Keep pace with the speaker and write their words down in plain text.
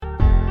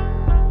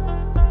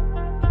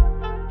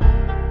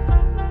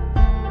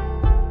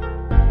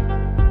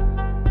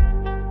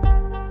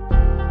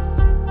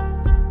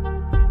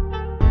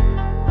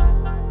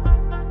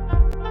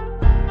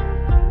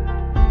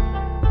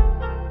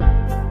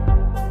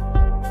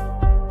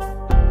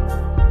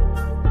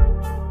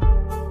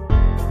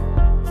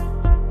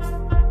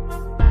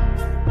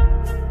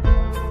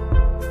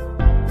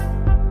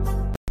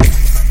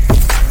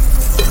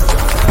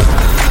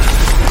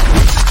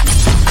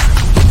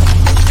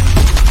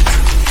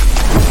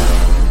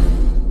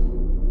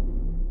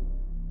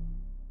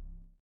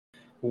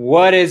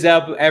What is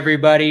up,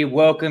 everybody?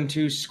 Welcome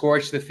to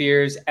Skorch the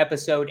Fears,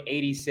 episode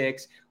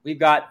 86. We've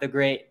got the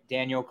great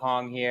Daniel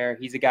Kong here.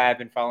 He's a guy I've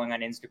been following on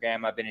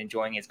Instagram. I've been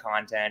enjoying his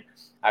content.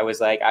 I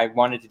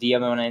wanted to DM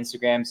him on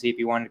Instagram, see if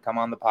he wanted to come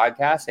on the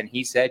podcast, and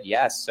he said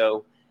yes.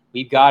 So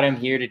we've got him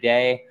here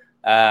today.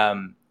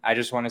 I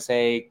just want to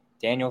say,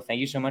 Daniel, thank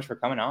you so much for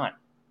coming on.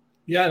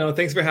 Yeah, no,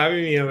 thanks for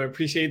having me. I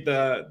appreciate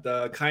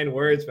the kind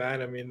words,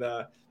 man. I mean,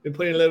 been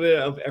putting a little bit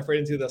of effort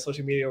into the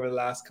social media over the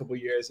last couple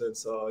of years, and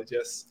so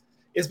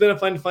it's been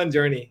a fun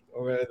journey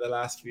over the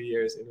last few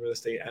years in real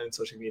estate and in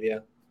social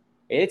media.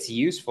 It's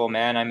useful,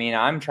 man. I mean,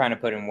 I'm trying to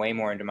put in way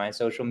more into my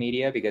social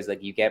media because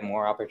you get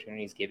more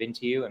opportunities given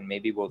to you, and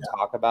maybe we'll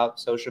talk about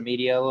social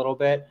media a little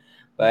bit.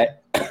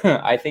 But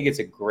I think it's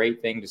a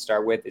great thing to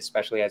start with,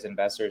 especially as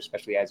investors,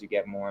 especially as you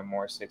get more and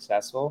more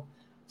successful.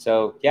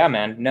 So yeah,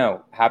 man,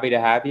 no, happy to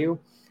have you.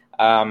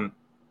 And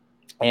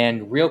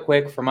real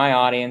quick for my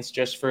audience,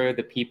 just for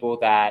the people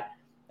that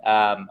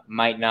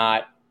might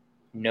not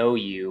know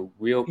you,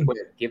 real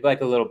quick, give a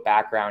little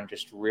background,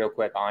 just real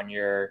quick on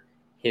your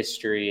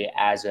history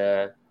as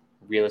a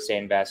real estate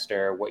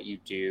investor, what you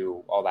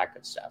do, all that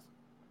good stuff.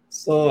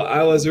 So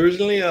I was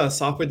originally a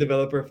software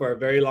developer for a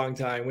very long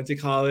time. Went to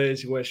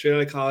college, went straight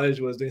out of college,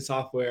 was doing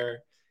software.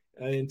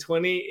 And ending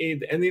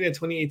in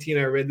 2018,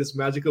 I read this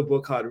magical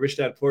book called Rich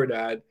Dad Poor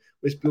Dad,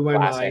 which blew my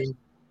mind.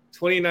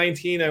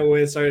 2019,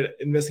 I started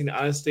investing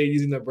out of state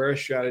using the BRRRR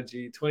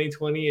strategy.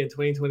 2020 and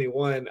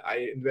 2021,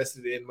 I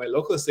invested in my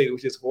local state,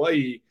 which is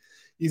Hawaii,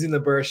 using the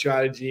BRRRR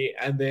strategy.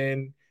 And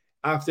then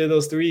after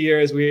those 3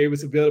 years, we were able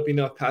to build up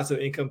enough passive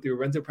income through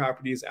rental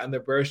properties and the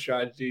BRRRR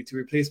strategy to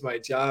replace my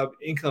job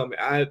income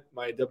at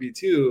my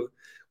W-2,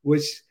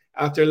 which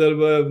after a little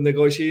bit of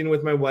negotiating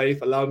with my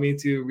wife allowed me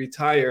to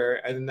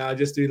retire and now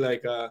just do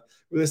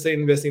real estate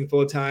investing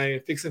full time,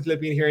 fix and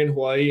flipping here in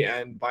Hawaii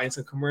and buying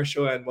some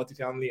commercial and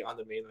multifamily on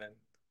the mainland.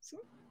 So.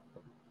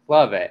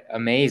 Love it.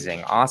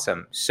 Amazing.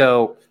 Awesome.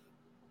 So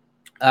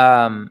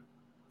I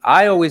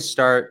always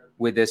start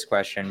with this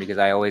question because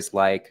I always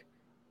like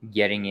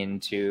getting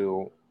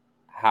into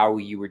how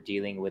you were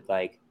dealing with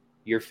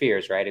your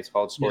fears, right? It's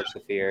called Skorch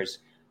the Fears.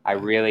 I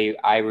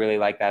really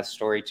like that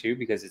story too,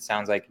 because it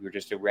sounds like you were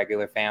just a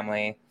regular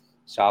family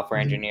software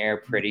engineer,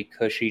 pretty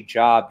cushy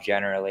job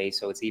generally.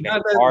 So it's even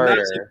harder.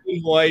 Not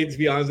in Hawaii, to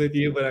be honest with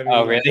you, but I mean,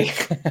 oh, really?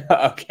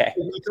 Okay.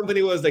 The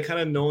company was kind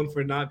of known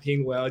for not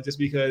paying well, just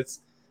because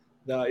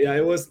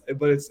I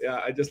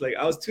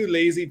was too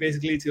lazy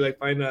basically to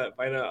find a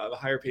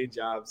higher paid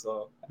job.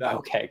 So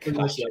okay,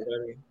 gotcha.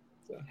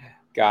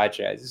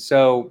 Gotcha.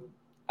 So,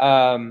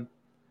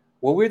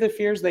 what were the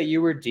fears that you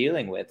were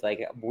dealing with?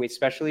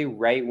 Especially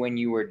right when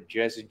you were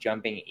just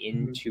jumping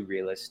into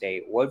real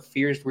estate, what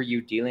fears were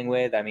you dealing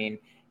with? I mean,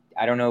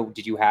 I don't know.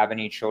 Did you have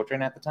any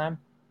children at the time?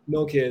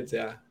 No kids.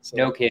 Yeah. So,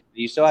 no kids.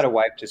 You still had a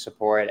wife to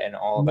support and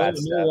all of that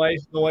stuff.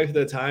 No wife at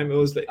the time. It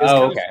was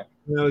okay.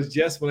 When I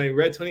was when I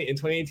read in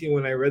 2018,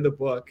 when I read the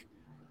book,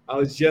 I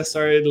was just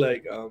started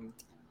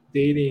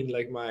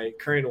dating my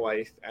current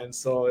wife. And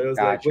so it was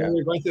gotcha. When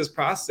we were going through this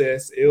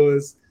process, it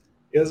was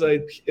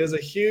a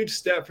huge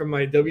step from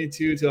my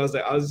W-2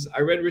 to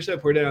I read Rich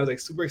Dad Poor Dad. I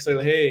was super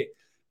excited. Hey,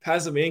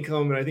 passive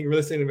income, and I think real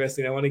estate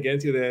investing. I want to get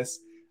into this.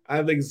 I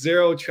have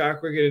zero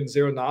track record and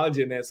zero knowledge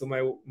in it. So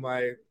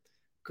my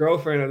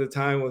girlfriend at the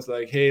time was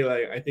hey,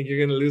 I think you're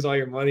gonna lose all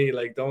your money.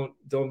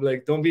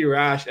 Don't be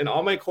rash. And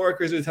all my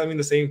coworkers were telling me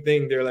the same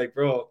thing. They're like,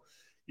 bro,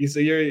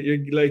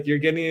 you're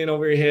getting in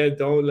over your head.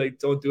 Don't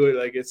do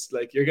it. It's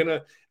you're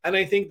gonna. And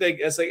I think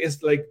it's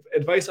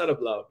advice out of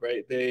love,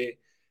 right?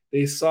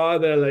 They saw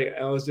that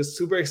I was just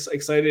super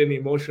excited and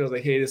emotional. I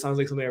was hey, this sounds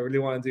like something I really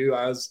want to do.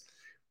 I was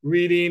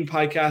reading,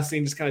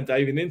 podcasting, just kind of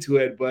diving into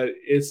it, but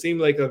it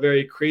seemed like a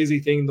very crazy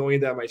thing knowing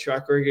that my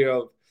track record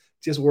of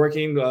just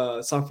working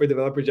a software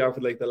developer job for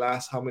the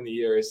last how many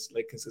years,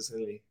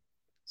 consistently.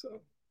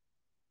 So.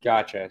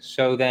 Gotcha.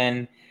 So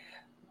then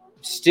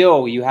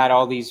still you had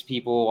all these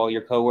people, all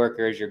your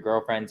coworkers, your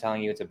girlfriend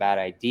telling you it's a bad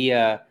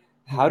idea.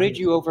 How did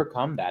you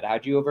overcome that? How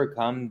did you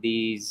overcome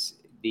these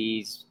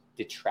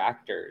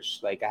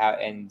detractors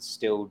and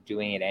still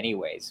doing it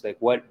anyways?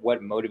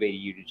 What motivated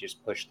you to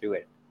just push through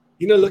it?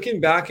 Looking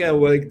back at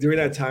during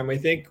that time, I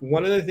think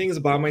one of the things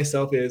about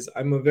myself is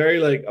I'm a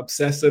very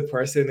obsessive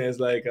person, is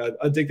a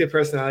addictive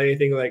personality. I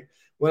think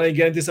when I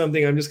get into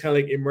something, I'm just kind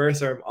of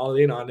immersed, or I'm all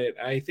in on it.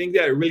 I think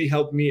that really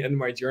helped me in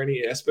my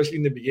journey, especially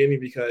in the beginning,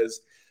 because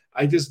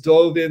I just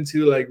dove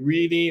into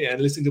reading and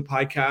listening to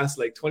podcasts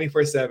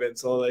 24/7.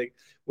 So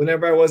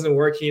whenever I wasn't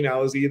working, I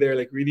was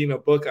either reading a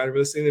book on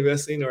real estate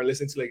investing or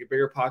listening to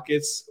Bigger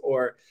Pockets,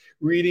 or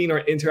reading or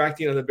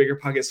interacting on the Bigger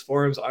Pockets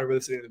forums on real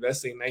estate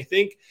investing. And I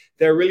think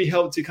that really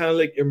helped to kind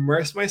of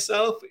immerse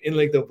myself in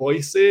the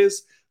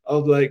voices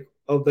of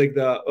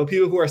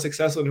people who are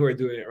successful and who are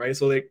doing it, right?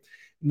 So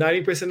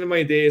 90% of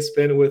my day is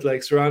spent with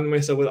surrounding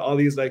myself with all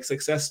these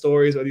success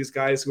stories, or these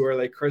guys who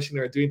are crushing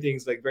or doing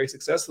things very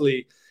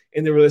successfully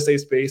in the real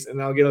estate space.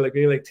 And I'll get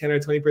maybe 10 or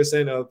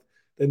 20% of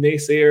the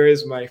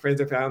naysayers, my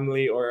friends or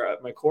family, or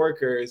my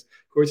coworkers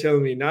who are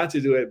telling me not to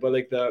do it.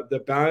 But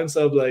the balance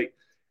of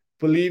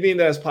believing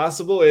that it's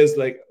possible is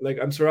like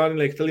I'm surrounding,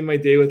 like filling my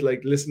day with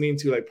like listening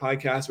to like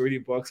podcasts or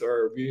reading books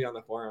or reading on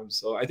the forums.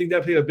 So I think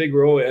that played a big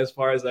role as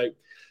far as like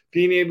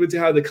being able to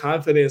have the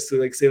confidence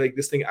to like say like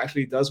this thing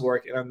actually does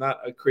work and I'm not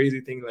a crazy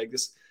thing like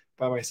this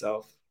by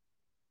myself.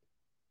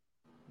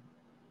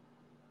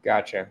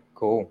 Gotcha.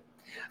 Cool.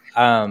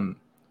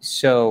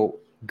 So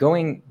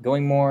going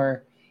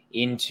more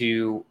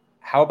into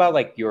how about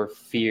like your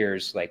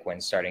fears, like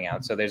when starting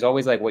out? So there's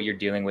always like what you're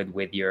dealing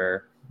with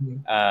your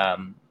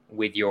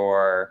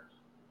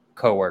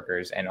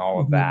coworkers and all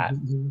of that.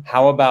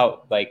 How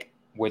about like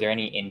were there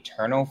any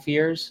internal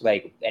fears,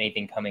 like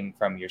anything coming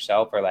from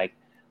yourself, or like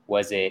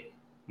was it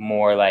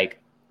more like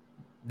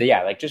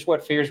like just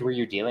what fears were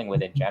you dealing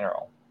with in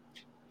general?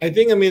 I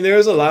think, I mean,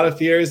 there's a lot of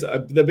fears.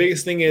 The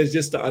biggest thing is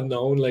just the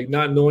unknown, like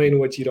not knowing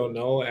what you don't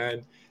know.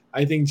 And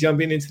I think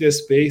jumping into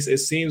this space, it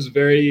seems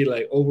very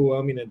like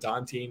overwhelming and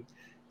daunting.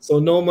 So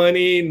no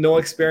money, no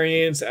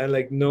experience, and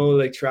like no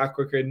like track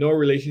record, no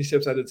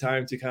relationships at the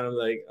time to kind of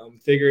like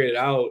figure it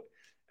out.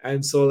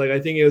 And so like I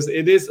think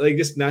it is like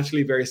just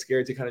naturally very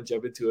scared to kind of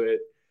jump into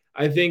it.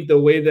 I think the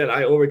way that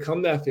I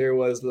overcome that fear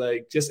was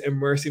like just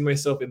immersing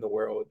myself in the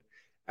world.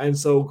 And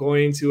so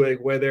going to like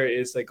whether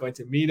it's like going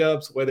to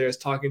meetups, whether it's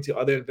talking to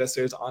other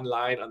investors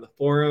online on the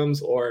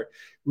forums or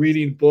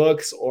reading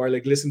books or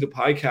like listening to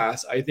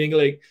podcasts, I think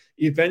like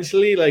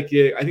eventually like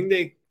yeah, I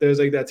think there's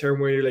like that term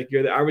where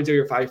you're the average of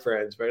your five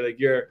friends, right? Like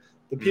you're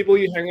the people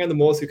you hang around the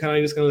most, you kind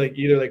of just gonna like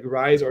either like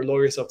rise or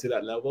lower yourself to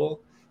that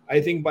level.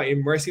 I think by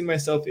immersing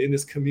myself in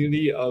this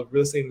community of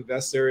real estate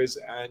investors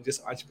and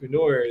just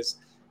entrepreneurs,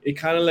 it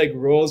kind of like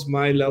rose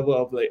my level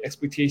of like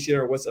expectation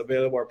or what's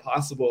available or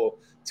possible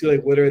to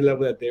like whatever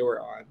level that they were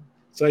on.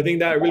 So I think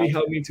that really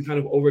helped me to kind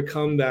of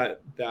overcome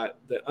that the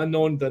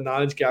unknown, the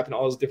knowledge gap, and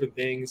all those different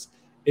things.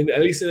 In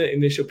at least in the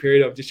initial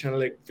period of just trying to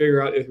like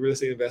figure out if real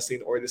estate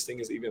investing or this thing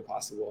is even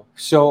possible.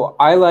 So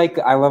I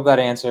love that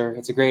answer.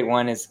 It's a great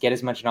one. Is get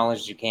as much knowledge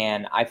as you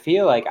can. I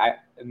feel like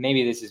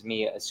maybe this is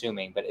me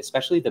assuming, but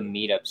especially the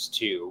meetups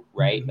too,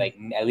 right? Like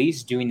at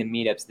least doing the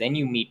meetups, then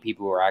you meet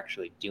people who are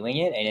actually doing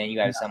it, and then you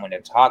have someone to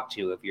talk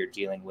to if you're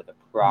dealing with a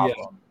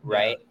problem,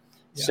 right?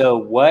 So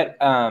what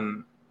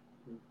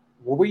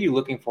were you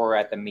looking for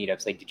at the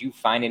meetups? Like, did you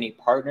find any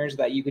partners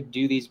that you could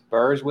do these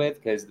BRRRRs with?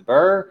 Because the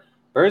BRRRR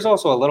is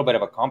also a little bit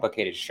of a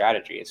complicated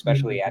strategy,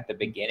 especially at the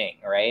beginning,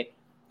 right?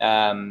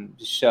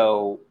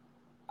 So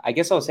I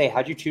guess I'll say,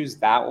 how'd you choose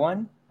that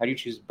one? How do you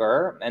choose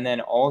BRRRR? And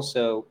then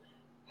also,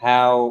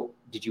 how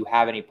did you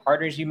have any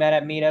partners you met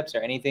at meetups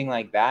or anything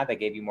like that that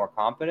gave you more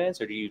confidence,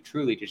 or do you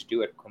truly just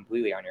do it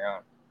completely on your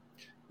own?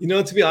 You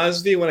know, to be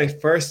honest with you, when I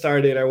first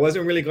started, I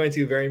wasn't really going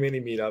to very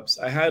many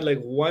meetups. I had like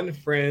one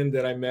friend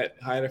that I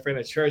had a friend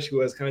at church who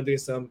was kind of doing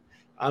some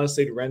out of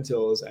state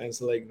rentals. And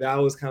so like that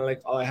was kind of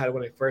like all I had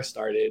when I first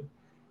started.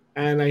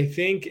 And I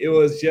think it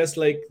was just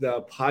like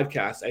the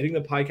podcast. I think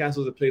the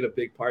podcast played a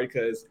big part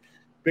because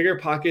Bigger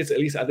Pockets, at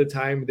least at the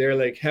time, they're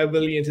like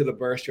heavily into the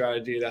BRRRR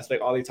strategy. That's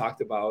like all they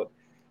talked about.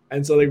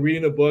 And so like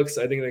reading the books,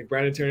 I think like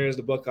Brandon Turner's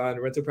the book on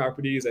rental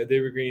properties and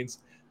David Green's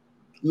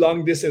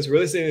Long Distance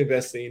Real Estate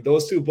Investing,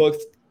 those two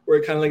books were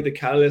kind of like the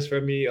catalyst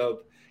for me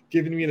of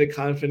giving me the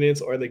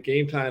confidence or the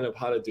game plan of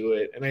how to do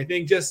it. And I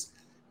think just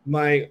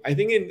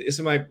it's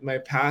in my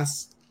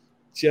past,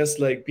 just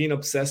like being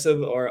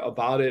obsessive or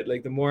about it,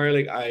 like the more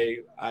like I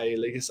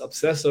like just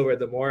obsessed over it,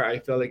 the more I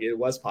felt like it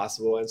was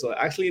possible. And so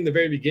actually in the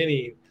very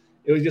beginning,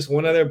 it was just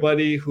one other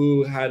buddy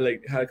who had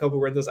a couple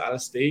rentals out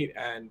of state,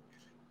 and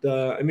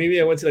maybe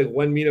I went to like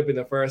one meetup in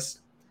the first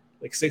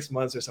like 6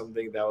 months or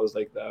something that was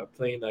like the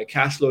playing the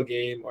cash flow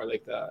game or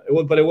like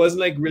but it wasn't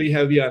like really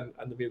heavy on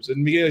the memes. So in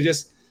the beginning, it was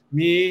just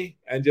me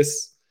and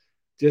just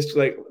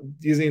like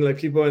using like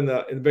people in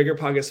the Bigger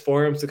Pockets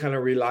forums to kind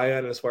of rely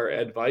on as far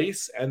as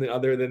advice. And then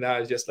other than that,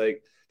 it's just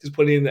like just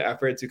putting in the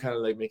effort to kind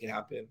of like make it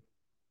happen.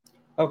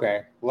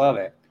 Okay, love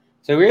it.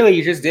 So really,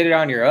 you just did it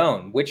on your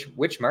own. Which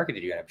market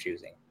did you end up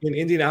choosing? In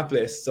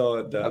Indianapolis. So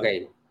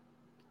okay.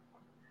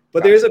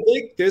 But there's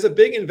a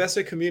big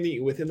investor community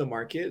within the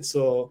market.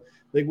 So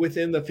like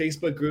within the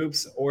Facebook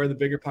groups or the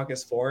Bigger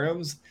Pockets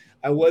forums,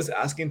 I was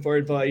asking for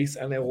advice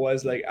and I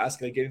was like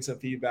asking, like getting some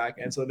feedback.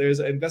 And so there's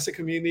an investor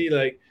community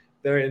like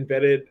that are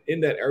embedded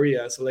in that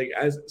area. So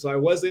I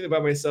was doing it by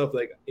myself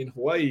like in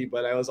Hawaii,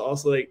 but I was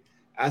also like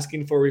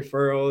asking for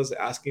referrals,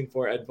 asking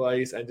for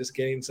advice, and just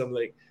getting some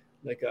like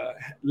a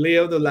lay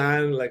of the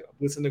land, like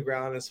boots on the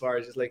ground as far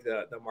as just like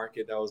the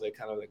market that was like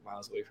kind of like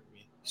miles away from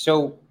me.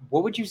 So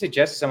what would you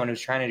suggest to someone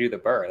who's trying to do the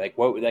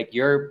BRRRR? Like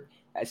you're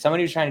someone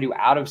who's trying to do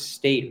out of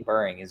state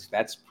BRRRRing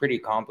that's pretty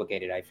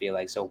complicated, I feel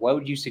like. So what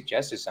would you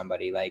suggest to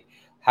somebody? Like,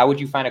 how would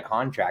you find a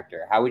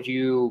contractor? How would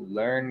you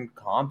learn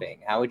comping?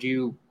 How would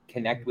you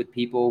connect with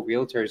people,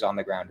 realtors on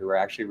the ground who are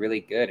actually really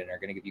good and are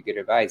going to give you good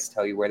advice,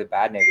 tell you where the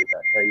bad neighborhoods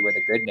are, tell you where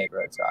the good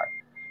neighborhoods are,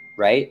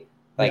 right?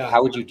 Like,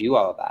 how would you do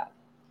all of that?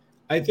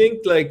 I think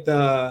like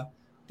the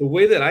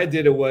way that I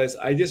did it was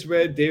I just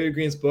read David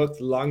Green's book,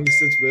 Long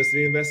Distance Real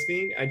Estate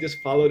Investing. I just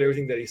followed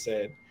everything that he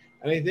said.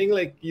 And I think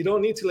like you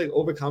don't need to like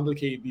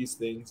overcomplicate these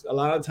things. A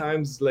lot of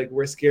times like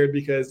we're scared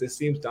because it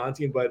seems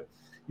daunting, but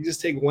you just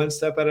take one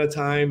step at a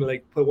time,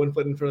 like put one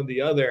foot in front of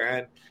the other.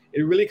 And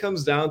it really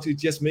comes down to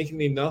just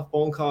making enough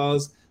phone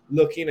calls,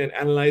 looking and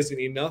analyzing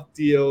enough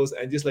deals,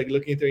 and just like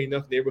looking through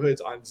enough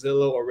neighborhoods on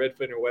Zillow or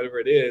Redfin or whatever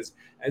it is,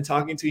 and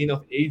talking to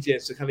enough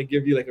agents to kind of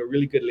give you like a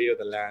really good lay of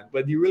the land.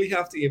 But you really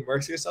have to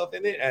immerse yourself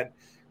in it and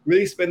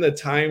really spend the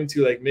time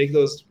to like make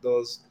those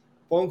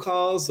phone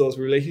calls, those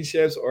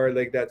relationships, or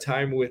like that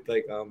time with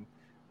like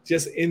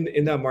just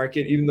in that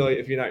market, even though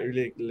if you're not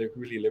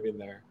really living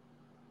there.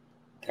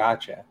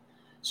 Gotcha.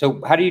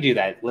 So how do you do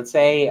that? Let's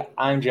say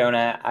I'm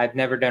Jonah. I've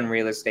never done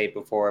real estate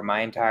before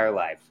my entire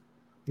life.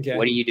 Okay.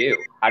 What do you do?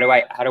 What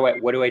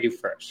do I do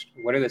first?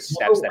 What are the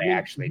steps that I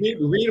actually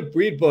do?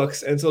 Read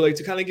books. And so like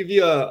to kind of give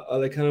you a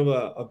like kind of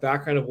a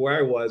background of where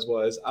I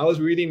was I was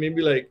reading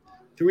maybe like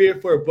 3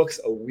 or 4 books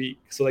a week.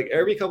 So like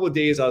every couple of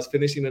days I was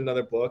finishing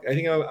another book. I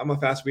think I'm a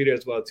fast reader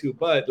as well too,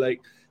 but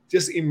like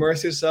just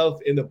immerse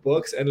yourself in the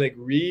books and like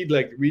read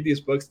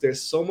these books.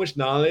 There's so much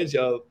knowledge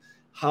of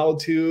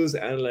how-tos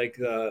and like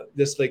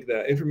just like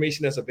the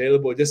information that's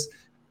available just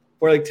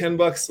for like $10,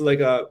 like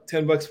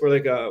 $10 for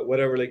like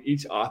whatever, like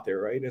each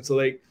author, right? And so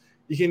like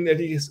you can, if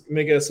you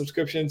make a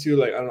subscription to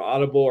like an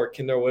Audible or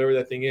Kindle or whatever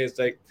that thing is,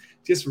 like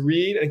just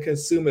read and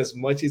consume as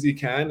much as you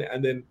can,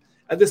 and then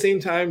at the same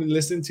time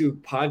listen to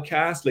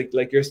podcasts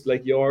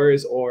like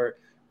yours, or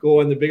go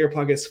on the Bigger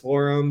Pockets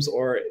forums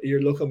or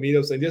your local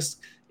meetups and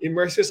just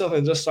immerse yourself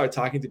and just start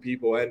talking to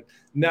people. And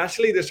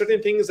naturally, there's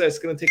certain things that's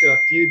going to take a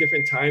few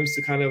different times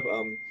to kind of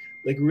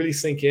like really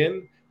sink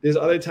in. There's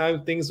other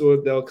times things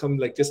they'll come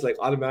like just like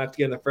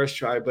automatically on the first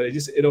try, but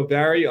it'll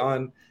vary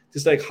on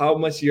just like how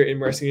much you're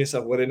immersing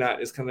yourself, whether or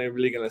not it's kind of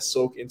really going to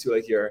soak into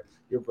like your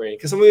brain.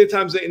 Because some of the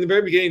times in the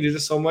very beginning, there's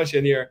just so much,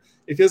 and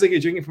it feels like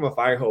you're drinking from a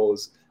fire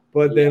hose.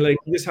 But then like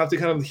you just have to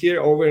kind of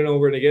hear over and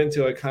over and again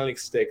until it kind of like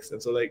sticks.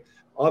 And so like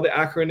all the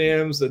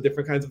acronyms, the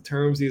different kinds of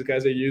terms these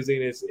guys are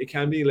using, it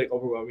can be like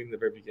overwhelming in the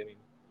very beginning.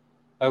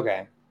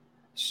 Okay.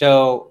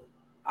 So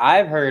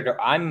I've heard,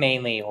 I'm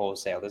mainly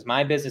wholesale because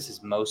my business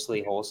is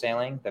mostly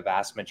wholesaling, the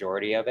vast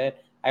majority of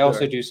it. I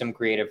also do some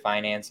creative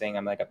financing.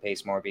 I'm like a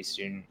Pace Morby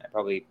student. I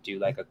probably do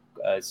like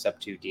a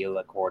sub-2 deal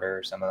a quarter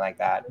or something like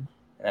that. And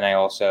then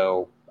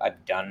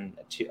I've done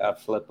a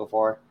flip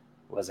before.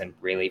 It wasn't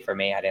really for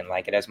me. I didn't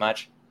like it as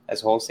much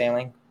as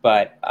wholesaling.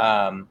 But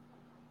I've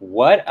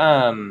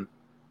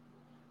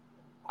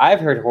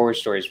heard horror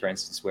stories, for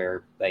instance,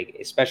 where like,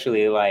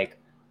 especially like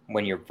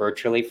when you're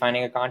virtually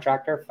finding a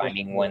contractor,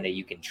 finding one that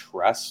you can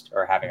trust,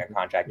 or having a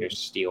contractor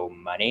steal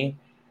money.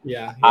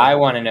 Yeah. I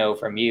want to know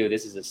from you,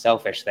 this is a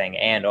selfish thing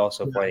and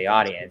also for the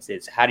audience,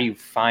 it's how do you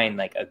find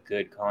like a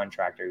good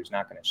contractor who's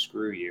not going to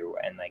screw you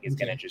and like is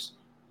going to just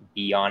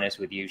be honest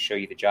with you, show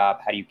you the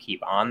job? How do you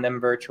keep on them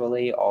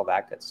virtually? All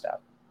that good stuff.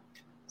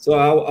 So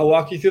I'll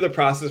walk you through the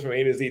process from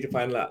A to Z to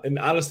find an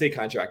out-of-state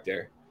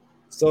contractor.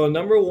 So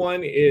number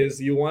one is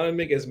you want to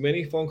make as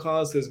many phone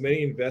calls to as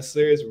many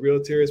investors,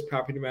 realtors,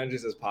 property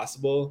managers as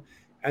possible,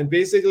 and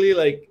basically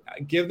like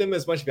give them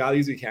as much value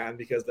as you can,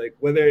 because like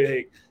whether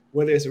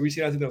it's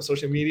reaching out to them on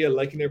social media,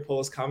 liking their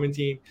posts,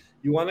 commenting,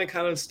 you want to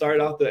kind of start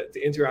out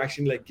the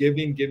interaction like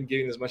giving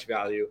as much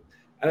value.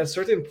 At a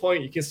certain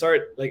point, you can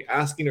start like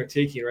asking or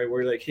taking, right?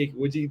 Where like, hey,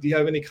 do you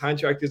have any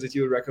contractors that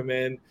you would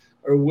recommend,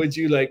 or would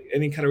you like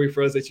any kind of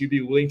referrals that you'd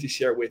be willing to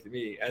share with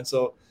me? And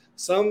so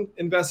some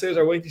investors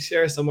are willing to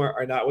share, some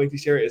are not willing to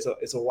share.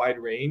 It's a wide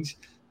range.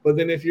 But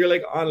then if you're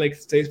like on like,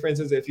 say for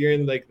instance, if you're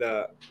in like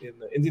the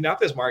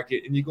Indianapolis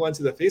market and you go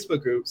into the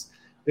Facebook groups,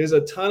 there's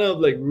a ton of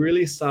like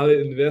really solid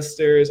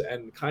investors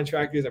and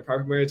contractors and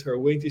property managers who are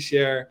willing to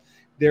share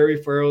their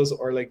referrals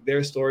or like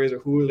their stories or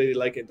who they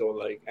like and don't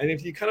like. And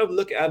if you kind of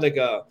look at like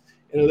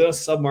in a little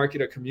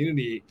sub-market or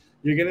community,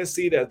 you're gonna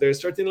see that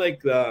there's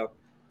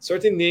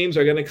certain names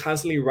are going to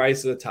constantly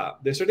rise to the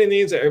top. There's certain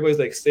names that everybody's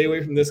like, stay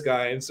away from this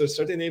guy. And so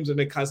certain names are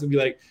going to constantly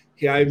be like,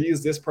 hey, I've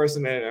used this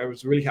person and I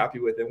was really happy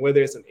with it,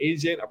 whether it's an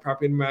agent, a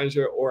property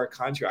manager, or a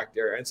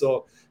contractor. And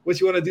so what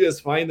you want to do is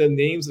find the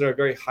names that are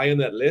very high on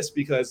that list,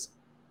 because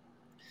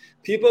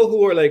people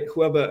who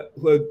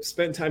have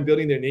spent time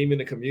building their name in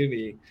the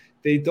community,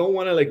 they don't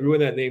want to like ruin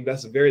that name.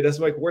 That's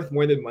like worth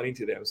more than money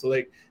to them. So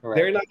like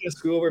They're not going to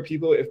screw over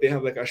people if they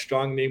have like a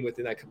strong name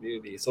within that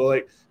community. So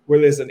like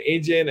whether it's an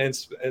agent, and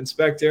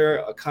inspector,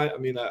 a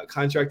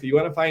contractor, you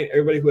want to find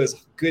everybody who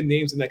has good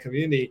names in that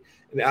community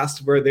and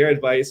ask for their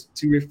advice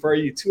to refer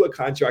you to a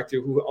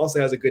contractor who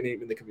also has a good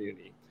name in the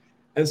community.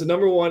 And so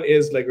number one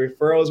is like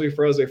referrals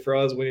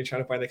when you're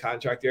trying to find a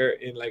contractor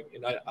in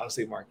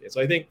out-of-state market.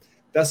 So I think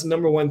that's the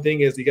number one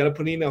thing, is you got to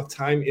put enough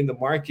time in the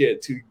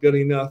market to build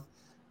enough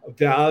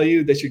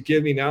value that you're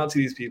giving out to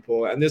these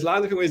people. And there's a lot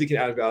of different ways you can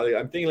add value.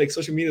 I'm thinking like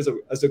social media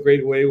is a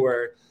great way,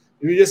 where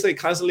you just like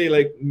constantly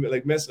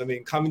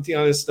commenting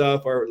on his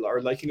stuff or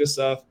liking his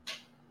stuff.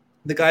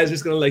 The guy's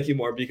just gonna like you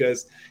more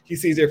because he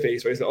sees your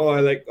face, right? So, oh, I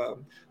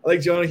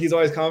like Jonah. He's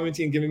always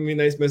commenting, giving me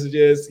nice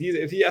messages.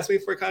 If he asks me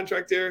for a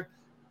contractor,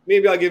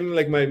 maybe I'll give him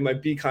like my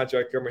B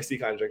contractor or my C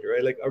contractor,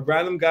 right? Like a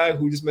random guy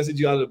who just messaged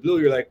you out of the blue,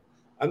 you're like,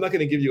 I'm not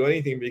gonna give you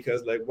anything,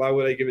 because like, why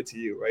would I give it to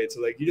you, right?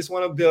 So like, you just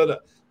want to build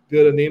be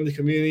able to name the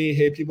community.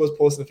 Hey, people's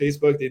posting on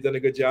Facebook, they've done a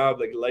good job,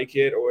 like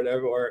it or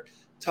whatever, or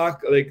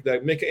talk like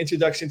make an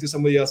introduction to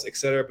somebody else,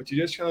 etc. But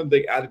you're just trying to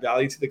like add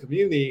value to the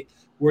community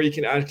where you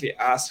can actually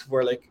ask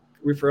for like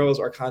referrals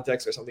or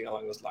contacts or something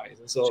along those lines.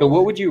 And so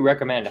what would you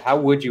recommend? How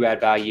would you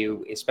add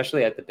value,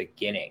 especially at the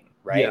beginning,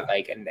 right? Yeah.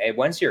 Like, and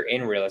once you're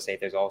in real estate,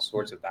 there's all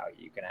sorts of value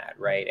you can add,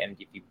 right? And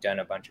if you've done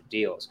a bunch of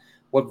deals,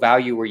 what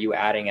value were you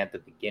adding at the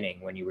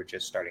beginning when you were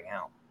just starting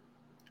out?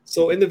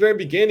 So in the very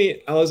beginning,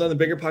 I was on the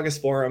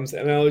BRRRR forums,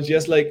 and I was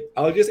just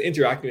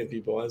interacting with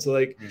people. And so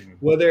like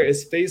whether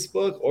it's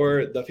Facebook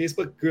or the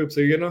Facebook group,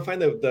 so you're gonna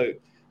find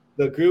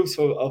the groups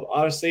of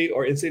out of state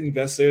or in-state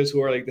investors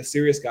who are like the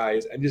serious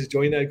guys, and just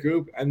join that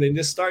group, and then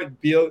just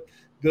start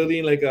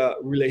building like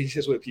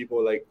relationships with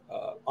people like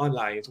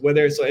online.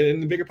 Whether so in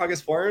the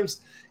BRRRR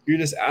forums, you're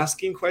just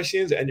asking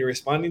questions and you're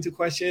responding to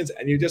questions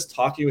and you're just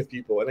talking with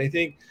people. And I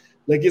think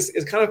like it's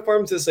kind of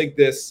forms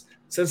this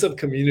sense of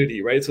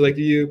community, right? So like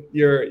you're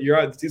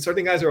these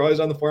certain guys are always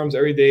on the forums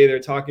every day. They're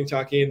talking.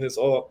 This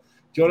all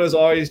Jonah's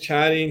always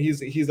chatting.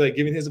 He's like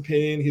giving his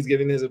opinion. He's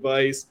giving his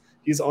advice.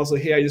 He's also,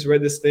 hey, I just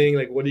read this thing.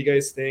 Like, what do you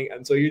guys think?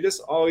 And so you're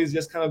just always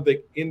just kind of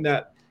like in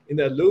that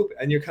loop,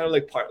 and you're kind of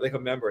like part like a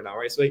member now,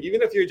 right? So like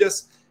even if you're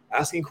just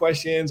asking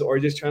questions or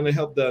just trying to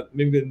help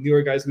maybe the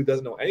newer guys who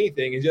doesn't know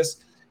anything, and you're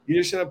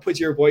just trying to put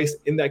your voice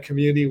in that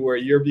community where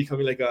you're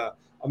becoming like a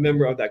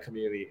member of that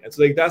community. And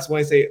so like that's when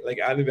I say like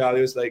adding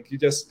value is like you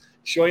just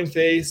showing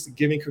face,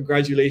 giving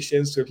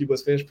congratulations to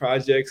people's finished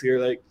projects.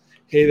 You're like,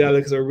 hey, that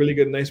looks a really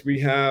good, nice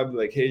rehab.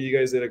 Like, hey, you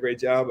guys did a great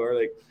job, or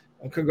like,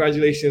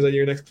 congratulations on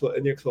your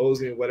your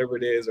closing, whatever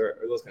it is, or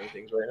those kind of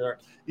things, right? Or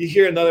you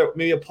hear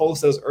maybe a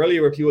post that was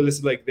earlier where people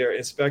listed like their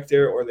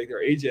inspector or like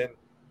their agent,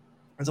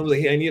 and someone's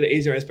like, hey, I need an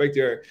agent or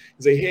inspector.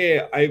 It's like,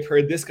 hey, I've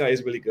heard this guy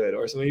is really good,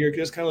 or something. You're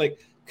just kind of like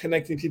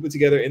connecting people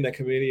together in that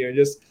community, or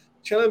just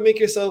trying to make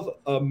yourself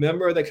a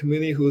member of that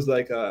community who's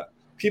like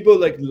people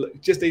like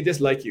they just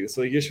like you.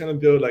 So you're trying to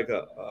build like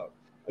a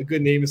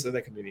good name in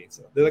that community.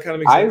 So that kind of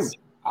makes sense.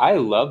 I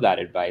love that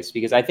advice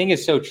because I think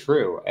it's so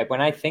true.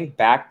 When I think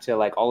back to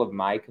like all of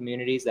my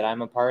communities that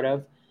I'm a part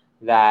of,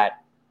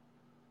 that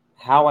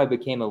how I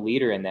became a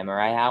leader in them, or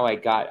how I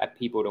got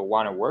people to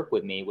want to work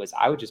with me, was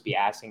I would just be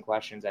asking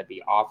questions. I'd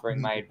be offering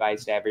my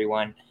advice to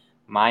everyone.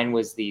 Mine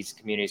was these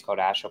communities called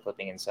Astral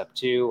Flipping and Sub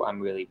 2.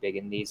 I'm really big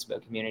in these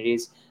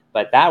communities.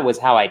 But that was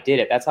how I did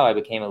it. That's how I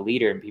became a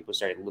leader, and people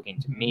started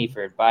looking to me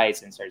for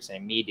advice and started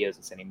sending me deals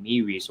and sending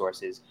me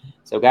resources.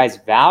 So guys,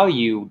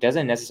 value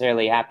doesn't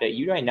necessarily have to,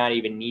 you might not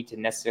even need to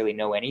necessarily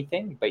know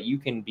anything, but you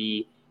can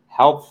be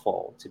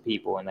helpful to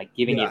people and like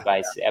giving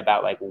advice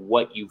about like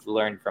what you've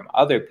learned from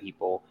other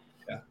people.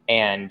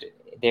 And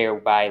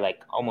thereby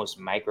like almost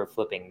micro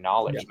flipping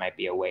knowledge might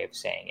be a way of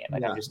saying it.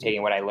 Like I'm just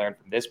taking what I learned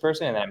from this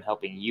person and then I'm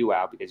helping you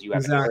out because you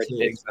haven't heard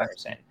this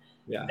person.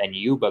 Then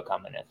you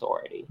become an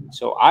authority.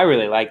 So I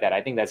really like that.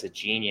 I think that's a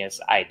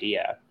genius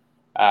idea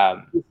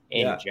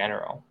in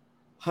general.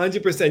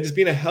 100%. Just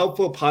being a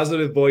helpful,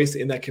 positive voice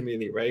in that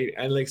community, right?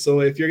 And like, so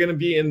if you're going to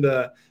be in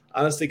the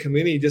out-of-state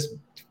community, just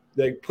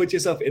like put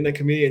yourself in the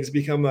community and just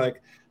become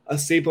like a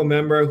staple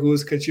member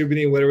who's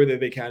contributing whatever that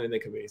they can in the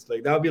community. So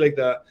like that would be like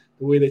the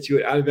way that you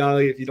would add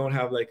value if you don't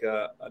have like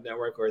a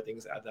network or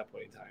things at that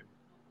point in time.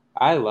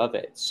 I love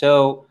it.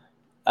 So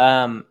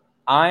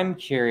I'm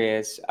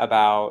curious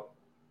about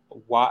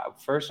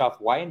first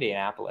off, why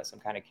Indianapolis? I'm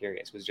kind of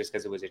curious. Was it just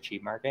because it was a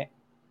cheap market?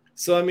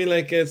 So I mean,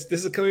 like this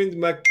is coming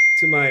back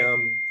to my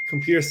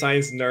computer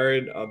science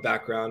nerd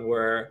background,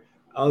 where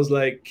I was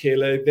like, okay,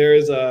 like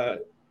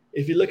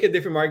if you look at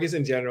different markets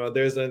in general,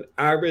 there's an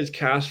average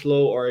cash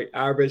flow or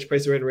average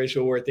price to rent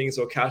ratio where things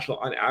will cash flow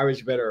on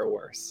average better or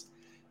worse.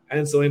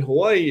 And so in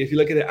Hawaii, if you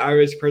look at the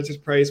average purchase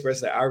price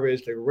versus the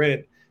average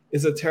rent,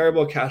 it's a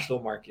terrible cash flow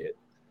market.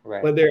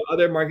 Right. But there are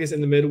other markets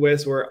in the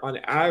Midwest where on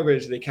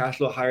average they cash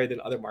flow higher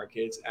than other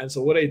markets. And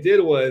so what I did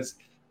was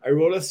I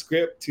wrote a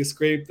script to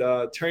scrape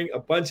a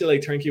bunch of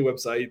like turnkey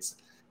websites,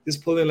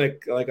 just pull in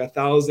like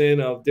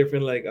 1,000 of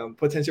different like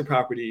potential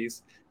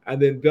properties, and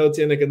then built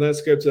in like another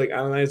script to like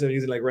analyze them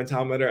using like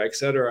Rentometer,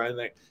 etc. And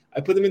like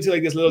I put them into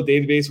like this little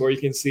database where you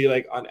can see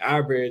like on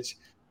average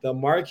the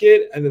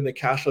market and then the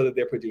cash flow that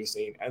they're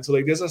producing. And so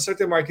like there's a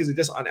certain markets that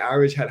just on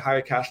average had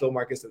higher cash flow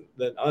markets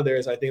than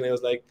others. I think it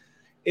was like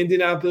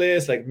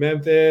Indianapolis, like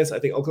Memphis, I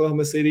think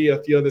Oklahoma City,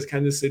 a few others,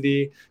 Kansas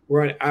City,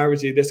 where on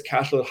average this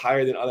cash flow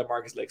higher than other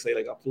markets, like say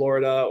like a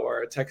Florida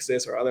or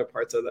Texas or other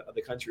parts of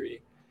the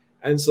country.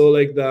 And so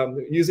like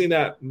using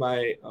that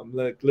my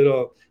like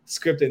little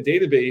script and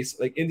database,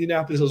 like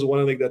Indianapolis was one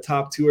of like the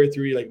top 2 or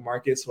 3 like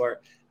markets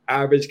for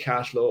average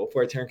cash flow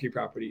for turnkey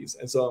properties.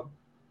 And so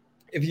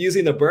if you're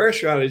using the BRRRR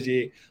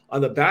strategy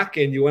on the back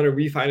end, you want to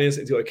refinance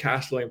into a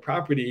cash flowing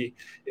property.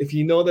 If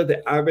you know that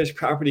the average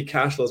property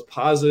cash flow is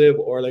positive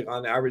or like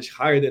on average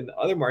higher than the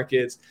other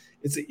markets,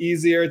 it's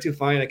easier to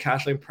find a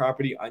cash flowing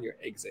property on your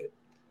exit.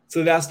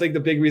 So that's like the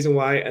big reason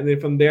why. And then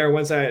from there,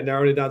 once I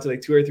narrowed it down to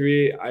like 2 or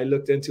 3, I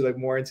looked into like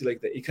more into like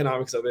the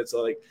economics of it.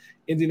 So like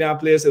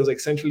Indianapolis, it was like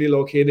centrally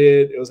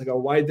located. It was like a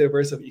wide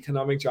diverse of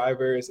economic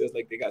drivers. It was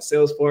like they got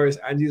Salesforce,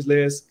 Angie's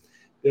List.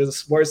 there's a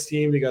sports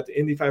team. They got the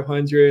Indy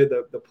 500,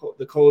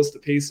 the Colts, the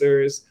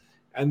Pacers,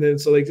 and then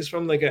so like just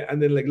from like and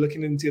then like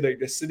looking into like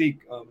the city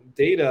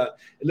data,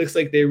 it looks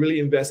like they really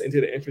invest into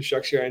the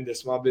infrastructure and the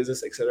small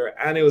business, etc.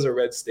 And it was a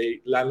red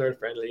state, landlord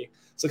friendly.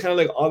 So kind of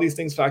like all these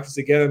things factors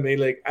together made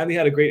like, and they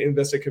had a great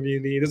investor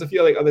community. There's a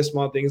few like other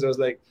small things. I was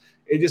like,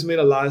 it just made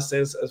a lot of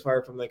sense as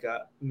far from like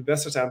a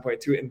investor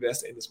standpoint to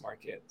invest in this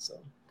market. So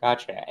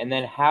Gotcha. And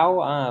then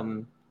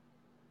how'd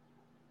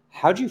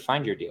you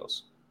find your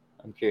deals?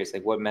 I'm curious,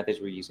 like what methods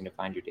were you using to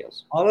find your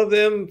deals? all of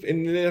them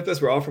in the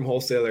NFS were all from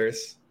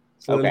wholesalers.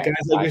 So the Okay, guys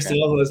like gotcha.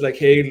 yourself was like,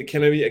 hey,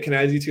 can I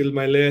add you to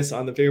my list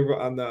on the favorite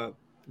on the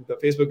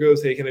Facebook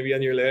groups? Hey, can I be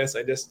on your list?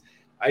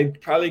 I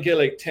probably get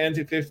like 10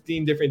 to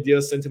 15 different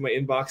deals sent to my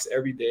inbox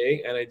every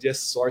day, and I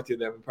just sort through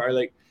them. Probably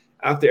like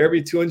after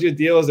every 200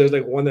 deals, there's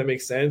like one that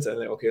makes sense, and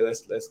like okay,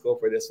 let's go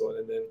for this one.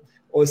 And then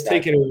it's Gotcha.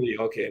 taking already.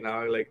 Okay,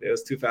 now like it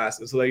was too fast.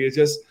 And so like it's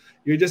just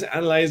you're just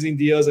analyzing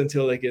deals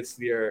until like it's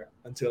there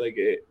until like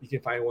you can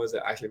find ones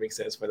that actually make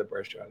sense for the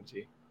BRRRR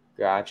strategy.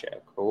 Gotcha.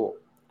 Cool.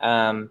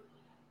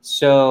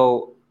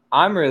 So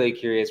I'm really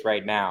curious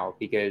right now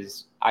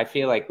because I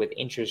feel like with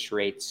interest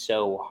rates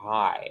so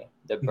high,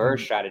 the BRRRR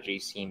strategy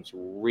seems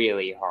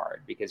really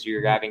hard because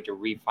you're having to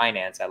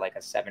refinance at like a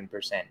 7%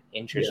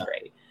 interest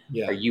rate.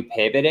 Yeah. Are you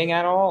pivoting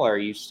at all? Or are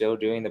you still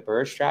doing the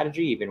BRRRR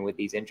strategy even with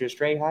these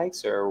interest rate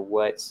hikes, or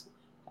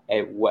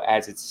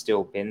has it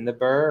still been the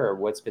BRRRR, or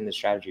what's been the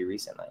strategy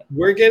recently?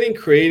 We're getting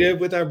creative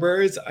with our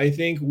birds. I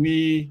think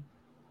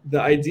the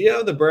idea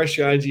of the BRRRR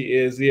strategy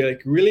is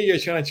like really you're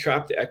trying to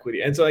trap the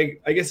equity. And so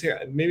I guess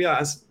here, maybe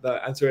I'll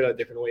answer it a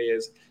different way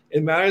is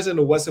it matters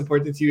in what's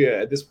important to you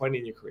at this point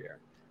in your career.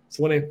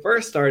 So when I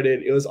first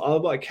started, it was all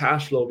about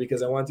cash flow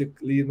because I wanted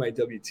to leave my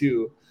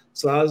W-2.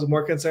 So I was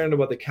more concerned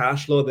about the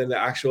cash flow than the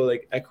actual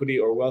like equity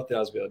or wealth that I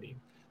was building.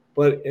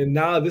 And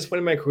now at this point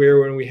in my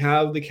career, when we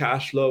have the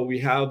cash flow, we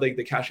have like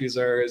the cash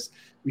reserves,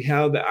 we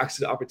have the access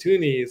to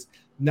opportunities.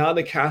 Now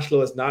the cash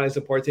flow is not as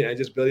important as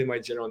just building my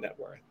general net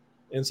worth.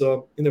 And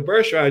so in the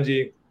BRRRR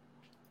strategy,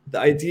 the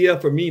idea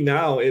for me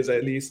now is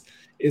at least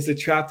is to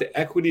trap the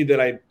equity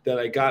that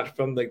I got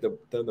from like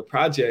the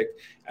project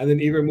and then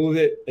either move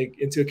it like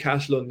into a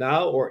cash flow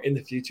now or in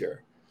the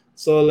future.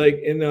 So like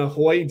in a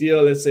Hawaii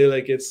deal, let's say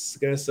like it's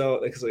gonna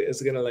sell like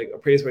it's gonna like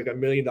appraise for like $1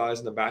 million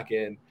in the back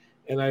end,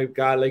 and I've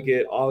got like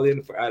it all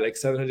in for at like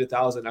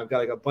 700,000. I've got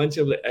like a bunch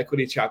of like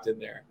equity trapped in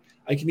there.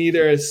 I can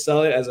either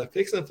sell it as a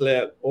fix and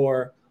flip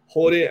or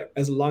hold it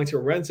as a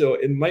long-term rental.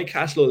 It might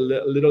cash flow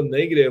a little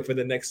negative for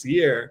the next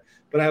year,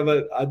 but I have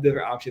a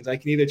different options. I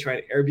can either try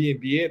and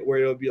Airbnb it where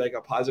it'll be like a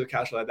positive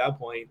cash flow at that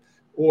point,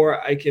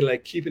 or I can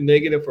like keep it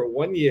negative for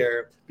 1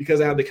 year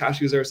because I have the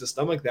cash reserves to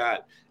stomach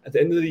that. At the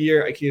end of the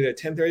year, I can either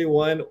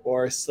 1031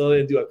 or sell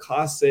it and do a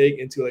cost seg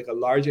into like a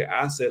larger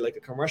asset, like a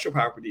commercial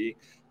property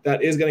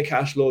that is going to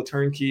cash flow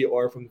turnkey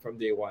or from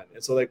day one.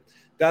 And so like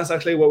that's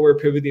actually what we're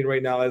pivoting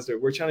right now is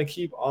that we're trying to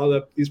keep all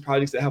of these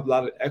projects that have a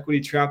lot of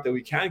equity trapped that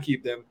we can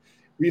keep them,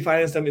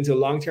 refinance them into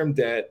long-term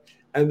debt,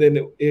 and then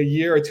a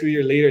year or 2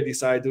 years later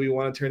decide, do we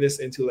want to turn this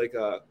into like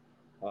a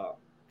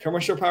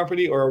commercial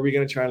property, or are we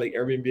going to try like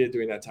Airbnb it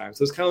during that time?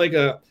 So it's kind of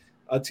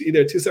like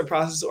either a two-step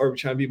process, or we're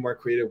trying to be more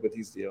creative with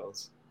these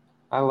deals.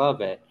 I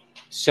love it.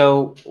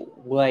 So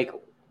like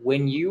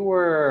when you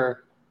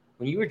were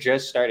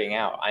just starting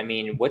out, I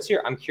mean,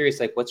 I'm curious,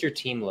 like what's your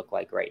team look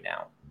like right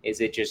now? Is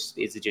it just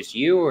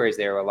you, or is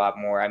there a lot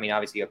more? I mean,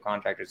 obviously you have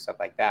contractors and stuff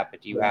like that, but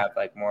do you have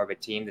like more of a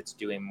team that's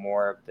doing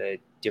more of the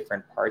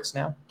different parts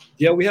now?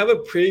 Yeah, we have a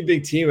pretty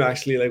big team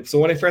actually. Like, so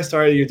when I first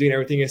started, you're doing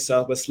everything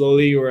yourself, but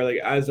slowly, or like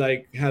as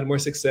I had more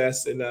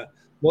success in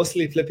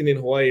mostly flipping in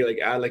Hawaii, like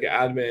add like an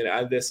admin,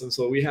 add this, and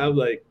so we have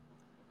like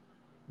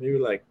maybe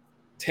like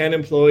 10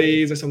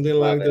 employees or something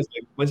like this,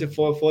 like a bunch of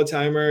full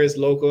timers,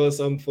 local,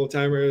 some full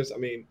timers. I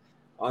mean,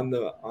 on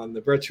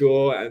the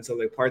virtual and some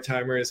like part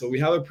timers. So we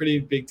have a pretty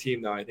big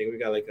team now. I think we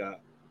got like a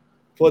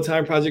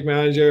full-time project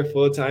manager,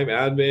 full-time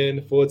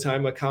admin,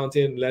 full-time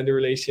accountant, lender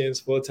relations,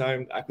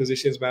 full-time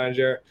acquisitions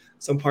manager,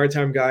 some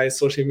part-time guys,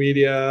 social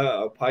media,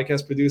 a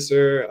podcast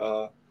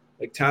producer,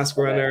 like task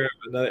runner,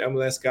 another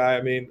MLS guy.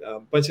 I mean,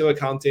 a bunch of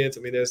accountants.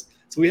 I mean,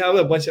 so we have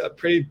a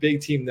pretty big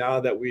team now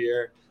that we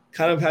are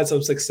kind of had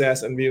some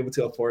success and be able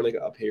to afford like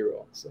a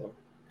payroll. So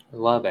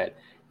love it.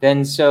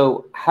 Then,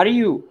 so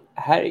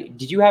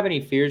did you have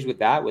any fears with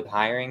that, with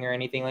hiring or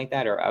anything like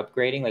that, or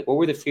upgrading? Like, what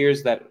were the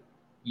fears that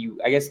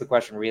I guess the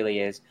question really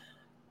is,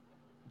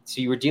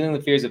 so you were dealing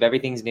with fears of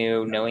everything's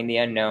new, knowing the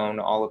unknown,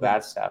 all of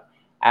that stuff.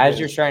 As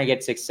you're trying to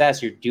get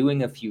success, you're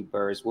doing a few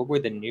BRRRRs. What were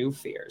the new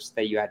fears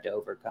that you had to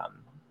overcome?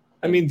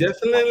 I mean,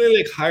 definitely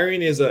like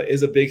hiring is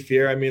a big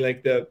fear. I mean,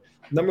 like the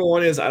number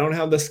one is I don't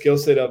have the skill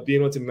set of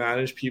being able to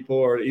manage people,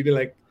 or even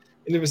like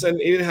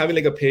even having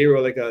like a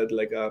payroll, like a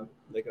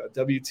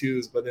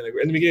W-2s. But then like,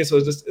 in the beginning, so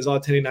it's all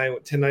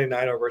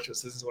 1099 or virtual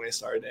assistants when I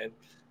started. And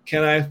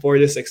can I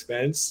afford this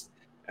expense?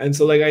 And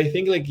so like I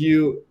think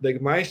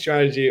like my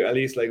strategy, at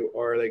least like,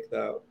 or like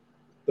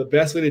the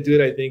best way to do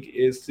it, I think,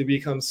 is to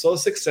become so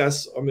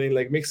successful. I mean,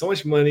 like make so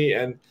much money,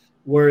 and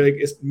where like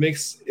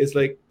it's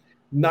like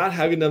not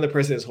having another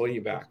person is holding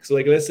you back. So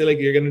like, let's say like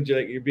you're gonna do,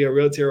 like you be a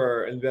realtor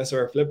or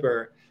investor or a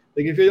flipper.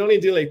 Like if you're only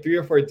doing like 3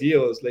 or 4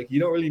 deals, like you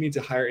don't really need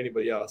to hire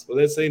anybody else. But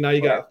let's say now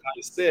you got 5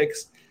 to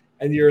 6,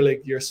 and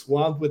you're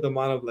swamped with the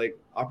amount of like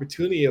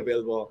opportunity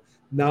available.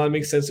 Now it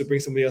makes sense to bring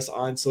somebody else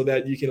on so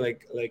that you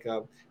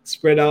can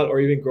spread out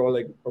or even grow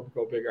or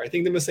grow bigger. I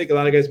think the mistake a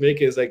lot of guys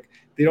make is like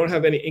they don't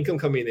have any income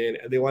coming in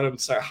and they want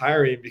to start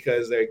hiring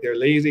because they're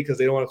lazy because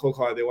they don't want to cold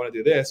call, they want to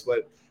do this,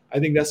 but I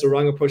think that's the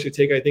wrong approach to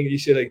take. I think you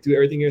should like do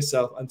everything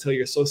yourself until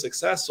you're so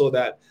successful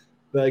that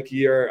like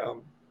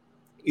you're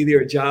either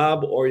your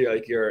job or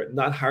you're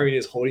not hiring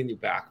is holding you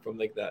back from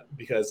like that,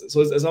 because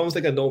so it's almost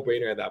like a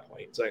no-brainer at that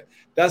point. So like,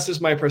 that's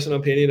just my personal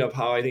opinion of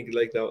how I think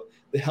like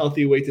the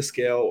healthy way to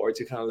scale or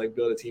to kind of like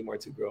build a team or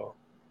to grow.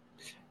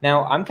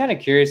 Now, I'm kind of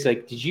curious,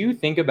 like, did you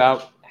think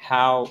about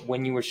how,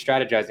 when you were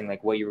strategizing,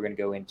 like what you were going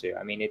to go into?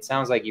 I mean, it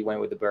sounds like you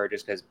went with the BRRRR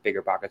just because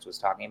Bigger Pockets was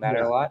talking about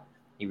it a lot.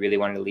 You really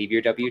wanted to leave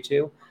your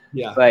W-2.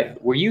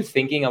 But were you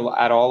thinking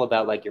at all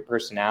about like your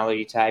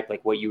personality type,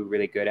 like what you were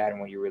really good at and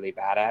what you were really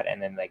bad at,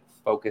 and then like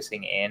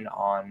focusing in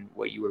on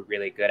what you were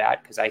really good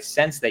at? Because I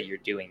sense that you're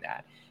doing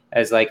that.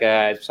 As like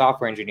a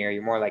software engineer,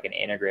 you're more like an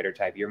integrator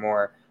type. You're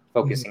more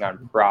focusing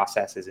on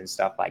processes and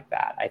stuff like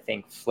that. I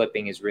think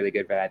flipping is really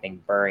good for that. I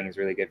think BRRRRing is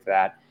really good for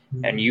that.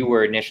 And you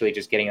were initially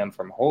just getting them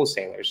from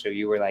wholesalers. So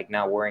you were like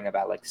not worrying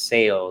about like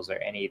sales or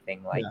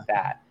anything like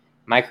that.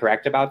 Am I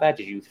correct about that?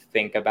 Did you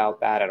think about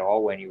that at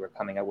all when you were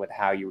coming up with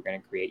how you were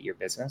going to create your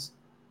business?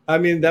 I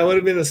mean, that would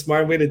have been a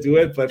smart way to do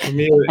it, but for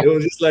me, it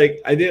was just like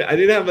I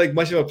didn't have like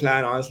much of a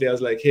plan. Honestly, I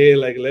was like, hey,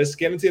 like let's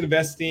get into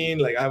investing.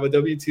 Like I have a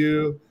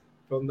W-2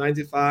 from 9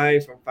 to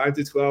 5, from 5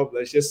 to 12.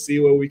 Let's just see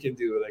what we can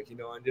do. Like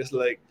and just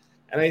like,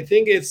 and I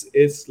think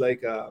it's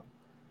like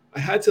I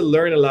had to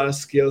learn a lot of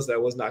skills that I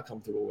was not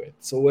comfortable with.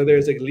 So whether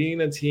it's like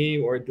leading a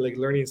team or like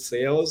learning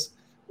sales,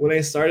 when I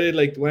started,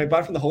 like when I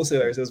bought from the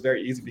wholesalers, it was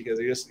very easy because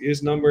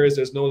there's numbers,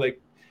 there's no like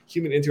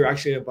human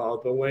interaction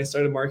involved. But when I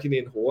started marketing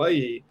in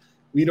Hawaii,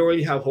 we don't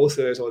really have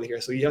wholesalers over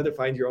here, so you have to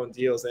find your own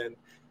deals. And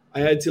I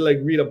had to like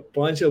read a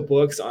bunch of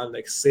books on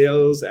like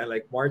sales and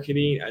like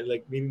marketing and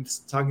like meetings,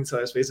 talking to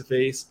sellers face to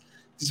face,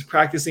 just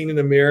practicing in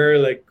the mirror,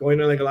 like going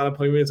to like a lot of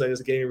appointments and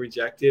just getting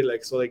rejected.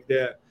 Like so, like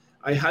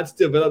I had to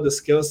develop the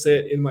skill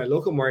set in my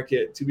local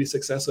market to be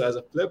successful as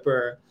a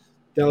flipper.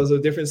 That was a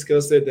different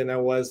skill set than I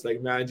was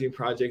like managing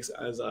projects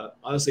as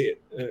honestly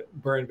a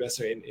BRRRR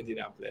investor in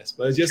Indianapolis.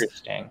 But it's just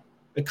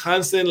a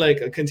constant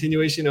like a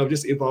continuation of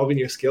just evolving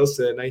your skill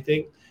set. And I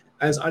think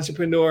as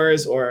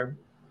entrepreneurs or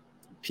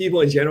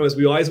people in general is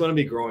we always want to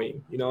be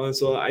growing, and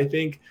so I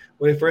think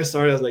when I first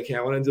started I was like, hey,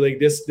 I want to do like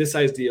this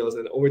size deals,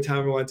 and over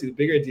time I want to do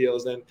bigger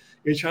deals, and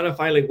you're trying to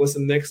find like what's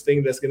the next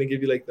thing that's going to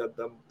give you like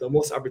the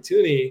most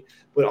opportunity.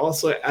 But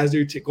also as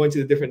you're going to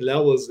the different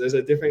levels, there's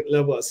a different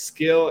level of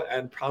skill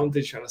and problem that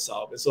you're trying to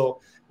solve. And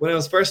so when I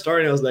was first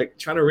starting, I was like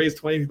trying to raise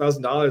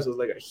 $20,000 was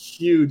like a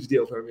huge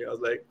deal for me. I was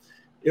like,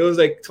 it was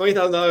like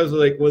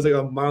 $20,000 was like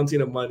a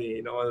mountain of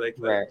money, like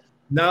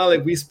now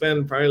like we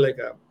spend probably like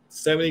a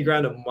 70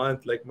 grand a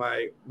month. Like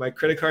my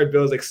credit card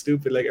bill is like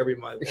stupid like every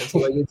month. And so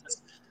like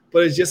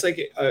but it's just like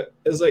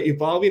it's like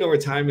evolving over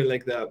time, and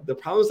like the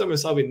problems that I'm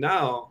solving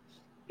now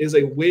is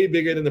like way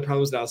bigger than the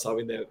problems that I was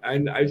solving then.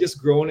 And I've just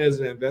grown as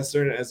an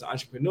investor and as an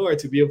entrepreneur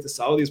to be able to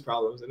solve these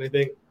problems. And I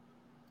think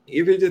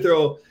even to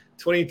throw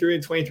 23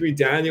 and 23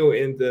 Daniel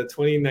in the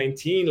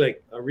 2019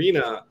 like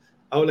arena,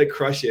 I would like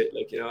crush it,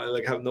 like I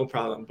like have no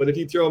problem. But if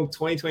you throw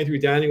 2023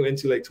 Daniel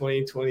into like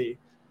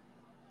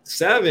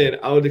 2027,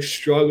 I would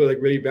struggle like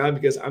really bad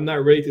because I'm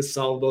not ready to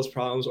solve those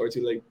problems or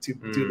to like to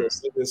do those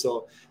things.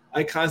 So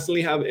I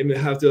constantly have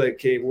to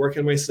like work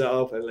on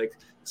myself and like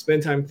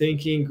spend time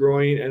thinking,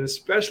 growing, and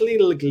especially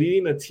like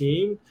leading a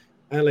team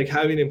and like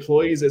having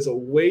employees is a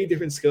way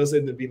different skill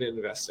set than being an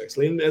investor.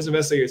 So as an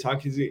investor,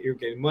 you're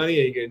getting money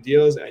and you're getting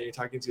deals and you're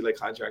talking to like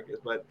contractors.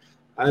 But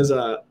as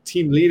a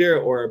team leader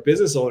or a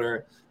business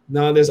owner,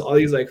 now there's all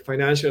these like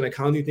financial and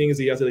accounting things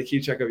that you have to like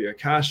keep track of your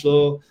cash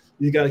flow.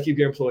 You got to keep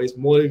your employees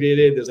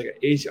motivated. There's like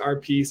an HR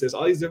piece. There's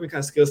all these different kind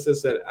of skill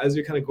sets that as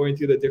you're kind of going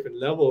through the different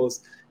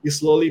levels, you're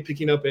slowly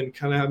picking up and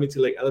kind of having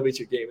to like elevate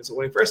your game. And so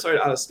when I first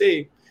started out of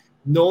state,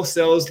 no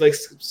sales, like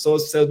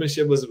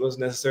salesmanship was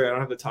necessary. I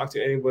don't have to talk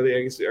to anybody.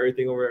 I can do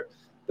everything over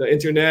the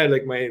internet,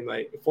 like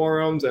my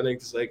forums and like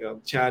just like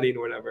chatting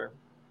or whatever.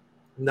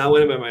 Now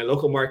when I'm at my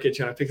local market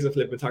trying to fix a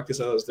flip and talk to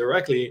sellers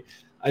directly,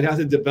 I'd have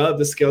to develop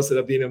the skill set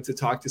of being able to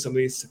talk to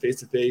somebody face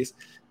to face,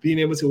 being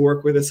able to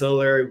work with a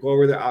seller, go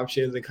over their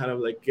options, and kind of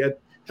like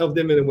help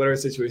them in whatever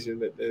situation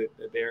that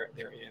they're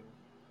in.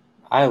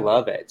 I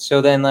love it. So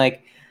then,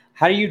 like,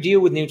 how do you deal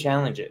with new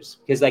challenges?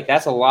 Because like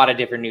that's a lot of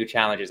different new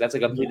challenges. That's a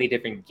completely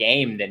different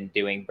game than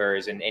doing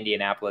BRRRRs in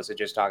Indianapolis or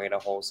just talking to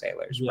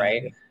wholesalers,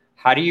 right?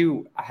 How do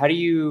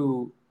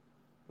you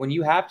when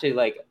you have to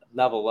like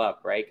level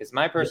up, right? Because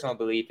my personal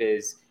belief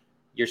is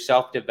your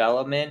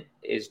self-development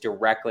is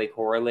directly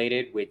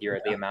correlated with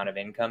the amount of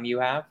income you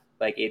have.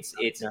 Like it's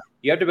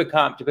you have to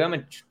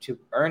to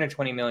earn a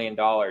 $20 million,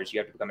 you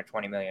have to become a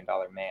 $20 million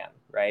man,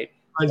 right?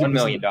 $1 100%.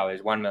 million,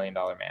 $1 million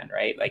man,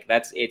 right? Like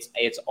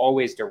it's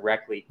always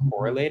directly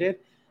correlated.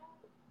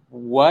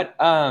 What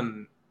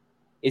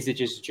is it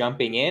just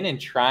jumping in and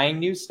trying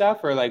new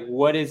stuff, or like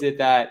what is it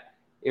that,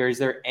 or is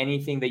there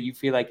anything that you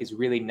feel like is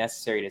really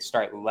necessary to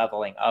start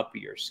leveling up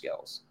your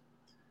skills?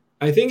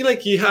 I think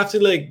like you have to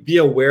like be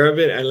aware of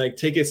it and like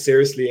take it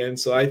seriously. And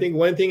so I think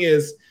one thing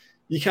is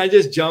you can't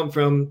just jump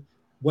from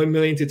 1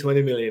 million to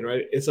 20 million,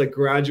 right? It's a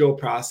gradual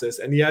process.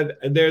 And yet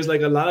and there's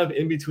like a lot of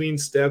in between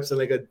steps and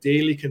like a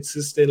daily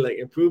consistent like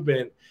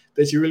improvement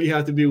that you really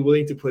have to be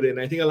willing to put in.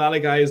 I think a lot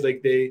of guys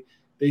like they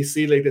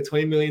see like the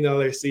 $20 million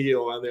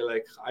CEO and they're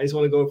like, I just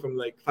want to go from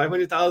like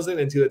 500,000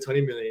 into the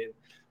 20 million.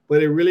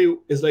 But it really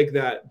is like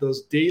that,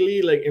 those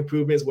daily like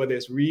improvements, whether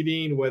it's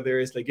reading, whether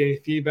it's like getting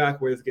feedback,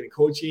 whether it's getting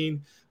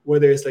coaching,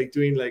 whether it's like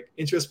doing like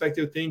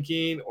introspective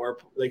thinking or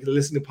like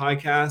listening to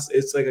podcasts.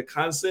 It's like a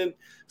constant,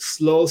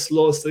 slow,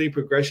 steady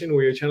progression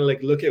where you're trying to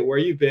like look at where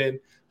you've been,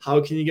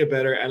 how can you get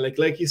better, and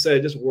like you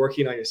said, just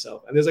working on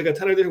yourself. And there's like a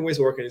ton of different ways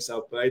to work on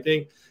yourself, but I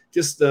think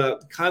just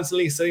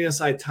constantly setting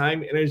aside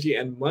time, energy,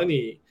 and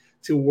money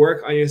to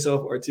work on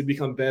yourself or to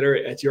become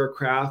better at your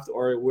craft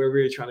or wherever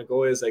you're trying to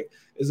go is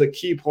a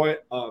key point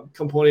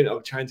component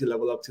of trying to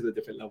level up to the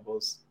different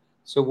levels.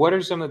 So what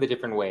are some of the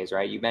different ways,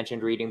 right? You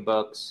mentioned reading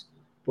books.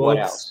 What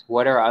Books, else?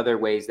 What are other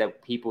ways that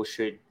people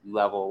should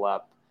level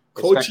up?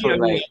 coaching. Especially I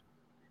mean, like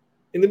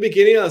in the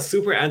beginning, I was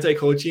super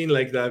anti-coaching.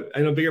 Like I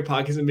know bigger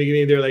podcasts in the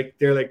beginning,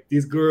 they're like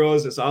these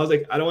gurus. And so I was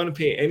like, I don't want to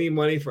pay any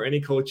money for any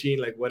coaching,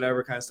 like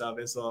whatever kind of stuff.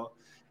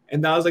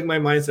 And that was like my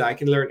mindset. I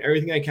can learn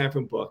everything I can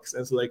from books.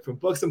 And so like from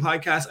books and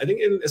podcasts, I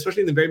think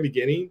especially in the very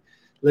beginning,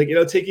 like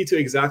it'll take you to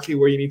exactly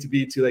where you need to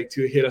be to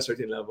hit a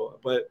certain level.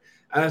 But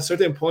at a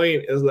certain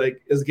point,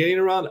 is getting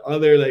around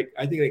other, like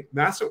I think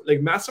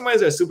like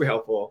masterminds are super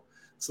helpful.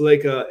 So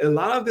like a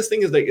lot of this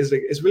thing is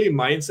it's really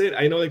mindset.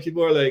 I know like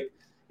people are like,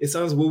 it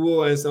sounds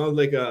woo-woo and it sounds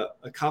like a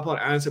cop-out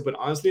answer, but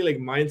honestly, like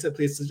mindset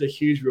plays such a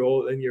huge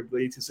role in your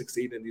ability to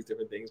succeed in these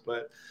different things.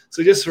 But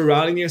so just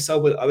surrounding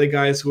yourself with other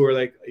guys who are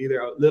like either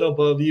a little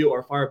above you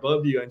or far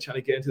above you and trying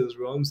to get into those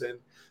rooms. And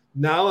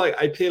now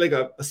like I pay like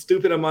a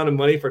stupid amount of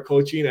money for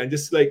coaching and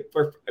just like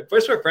for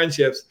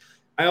friendships,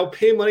 I'll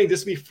pay money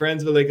just to be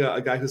friends with like a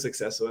guy who's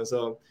successful. And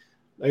so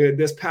like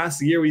this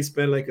past year, we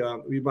spent like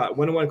we bought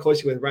one-on-one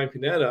coaching with Ryan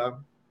Pineda,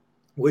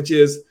 which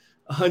is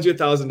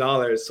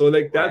 $100,000. So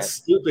like that's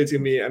stupid to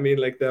me. I mean,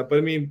 like that, but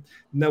I mean,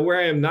 now where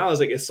I am now is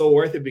like it's so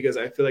worth it because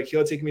I feel like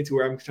he'll take me to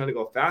where I'm trying to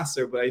go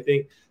faster. But I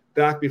think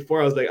back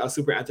before I was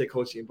super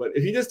anti-coaching. But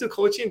if you just do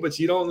coaching, but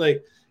you don't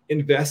like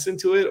invest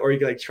into it or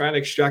you like try and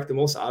extract the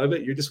most out of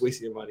it, you're just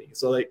wasting your money.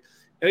 So like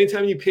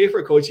anytime you pay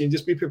for coaching,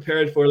 just be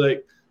prepared for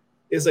like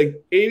it's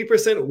like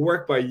 80%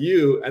 work by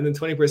you and then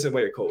 20% by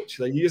your coach.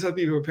 Like you just have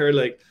to be prepared.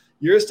 Like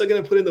you're still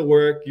going to put in the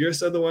work. You're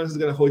still the one who's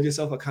going to hold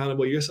yourself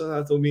accountable. You're still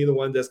have to be the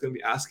one that's going to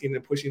be asking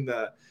and pushing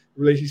the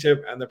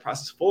relationship and the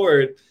process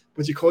forward.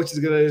 But your coach is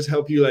going to just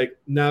help you like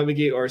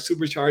navigate or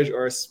supercharge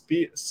or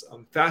speed,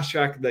 fast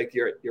track like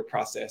your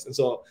process. And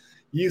so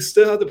you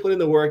still have to put in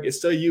the work. It's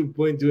still you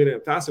doing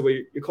it faster, but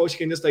your coach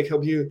can just like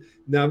help you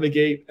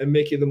navigate and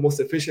make it the most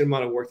efficient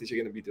amount of work that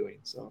you're going to be doing.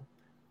 So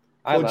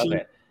I love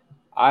it.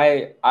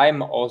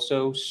 I'm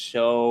also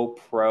so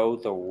pro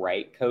the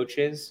right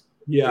coaches.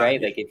 Yeah.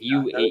 Right. Like if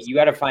you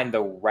got to find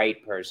the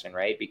right person,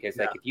 right? Because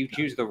like if you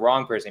choose the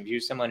wrong person, if you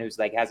choose someone who's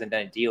like hasn't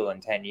done a deal in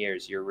 10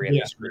 years, you're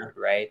really screwed.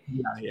 Right.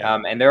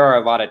 And there are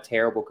a lot of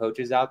terrible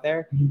coaches out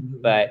there,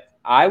 but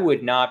I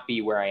would not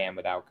be where I am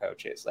without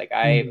coaches. Like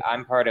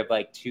I'm part of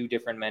like 2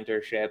 different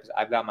mentorships.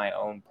 I've got my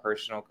own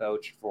personal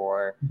coach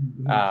for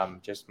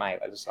just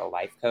a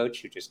life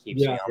coach who just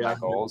keeps me on my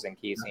goals and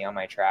keeps me on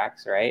my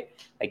tracks. Right.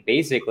 Like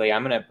basically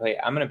I'm going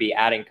to be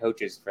adding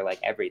coaches for like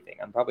everything.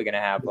 I'm probably going to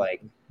have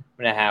like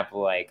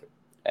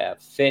a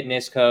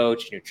fitness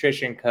coach,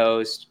 nutrition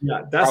coach,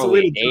 that's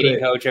probably a dating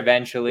coach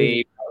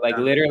eventually, like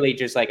literally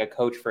just like a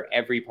coach for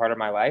every part of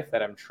my life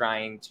that I'm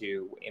trying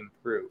to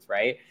improve.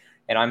 Right.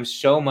 And I'm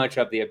so much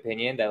of the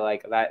opinion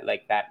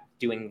that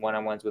doing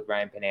one-on-ones with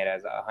Ryan Pineda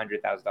is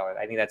 $100,000.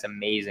 I think that's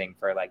amazing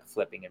for like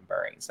flipping and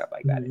burring and stuff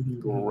like that,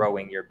 and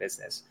growing your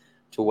business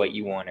to what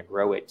you want to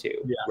grow it to.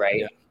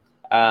 Right.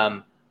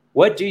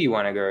 What do you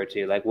want to grow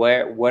to? Like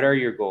what are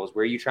your goals?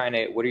 What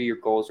are your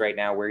goals right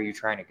now? Where are you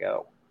trying to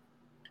go?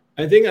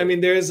 I think, I mean,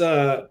 there's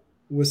so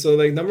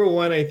like number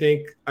one, I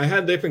think I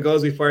had different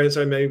goals before I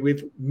started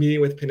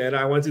meeting with Pineda.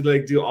 I wanted to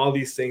like do all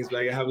these things.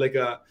 Like I have like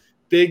a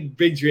big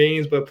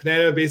dreams, but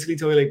Pineda basically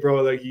told me like,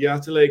 bro, like you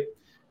have to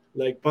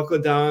like buckle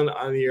down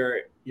on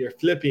your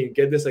flipping,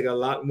 get this like a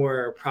lot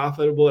more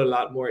profitable, a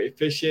lot more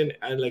efficient,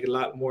 and like a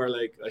lot more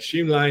like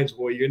streamlined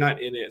where you're not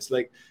in it. It's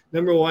like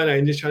number one,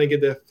 I'm just trying to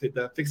get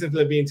the fix and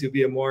flipping to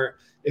be a more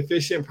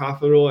efficient,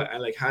 profitable, and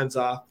like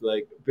hands-off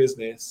like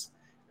business.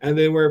 And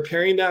then we're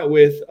pairing that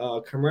with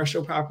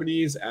commercial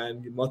properties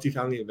and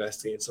multifamily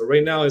investing. So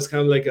right now it's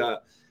kind of like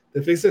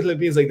the fix and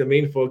flipping is like the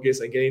main focus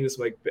and getting this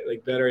like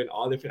better in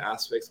all different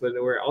aspects. But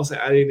then we're also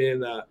adding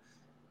in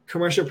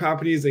commercial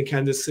properties in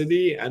Kansas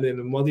City and then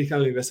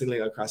multifamily investing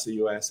like across the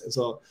US. And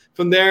so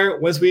from there,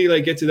 once we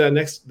like get to that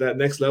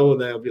next level,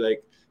 then it'll be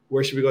like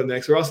where should we go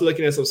next. We're also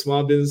looking at some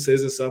small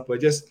businesses and stuff, but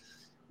just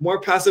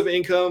more passive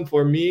income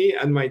for me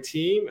and my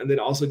team, and then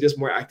also just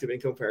more active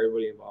income for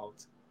everybody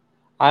involved.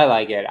 I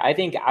like it. I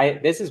think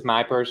this is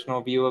my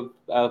personal view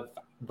of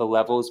the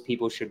levels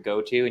people should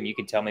go to, and you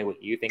can tell me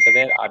what you think of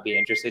it. I'd be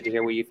interested to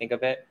hear what you think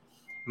of it.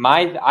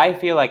 I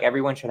feel like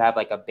everyone should have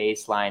like a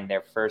baseline,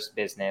 their first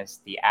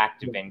business, the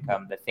active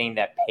income, the thing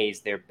that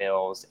pays their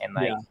bills, and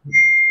like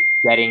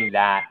getting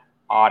that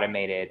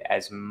automated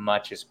as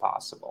much as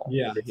possible.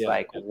 It's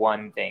like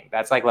one thing.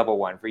 That's like level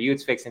one. For you,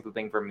 it's fixing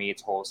flipping. For me,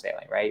 it's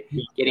wholesaling, right?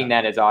 Getting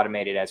that as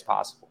automated as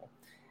possible.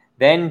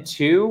 Then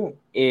two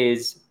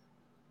is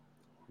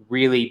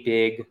really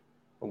big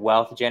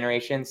wealth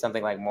generation,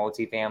 something like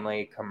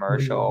multifamily,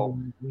 commercial.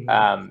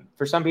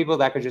 For some people,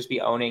 that could just be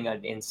owning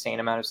an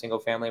insane amount of single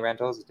family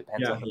rentals. It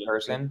depends on the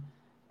person,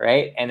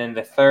 right? And then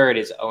the third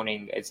is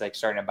owning, it's like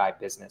starting to buy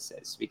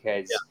businesses,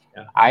 because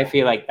I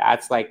feel like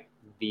that's like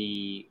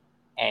the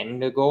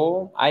end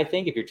goal, I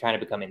think, if you're trying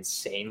to become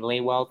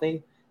insanely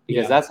wealthy,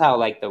 because that's how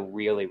like the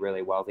really,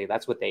 really wealthy,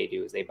 that's what they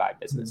do, is they buy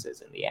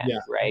businesses in the end,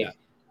 right?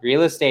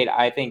 Real estate,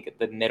 I think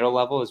the middle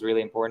level is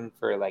really important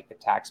for like the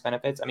tax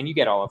benefits. I mean, you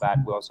get all of that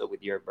also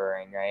with your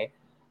BRRRRing, right?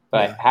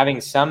 But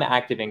having some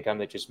active income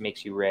that just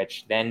makes you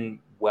rich, then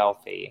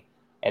wealthy,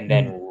 and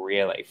then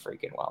really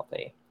freaking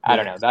wealthy. I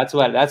don't know.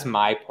 That's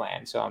my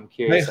plan. So I'm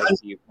curious, like,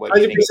 what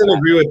you think. 100%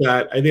 agree with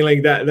that. I think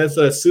like that's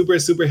a super,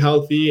 super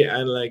healthy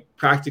and like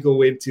practical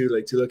way to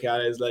look at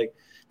it, is like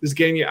just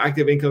getting your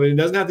active income. And it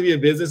doesn't have to be a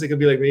business. It could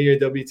be like maybe your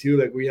W-2,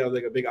 like we have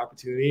like a big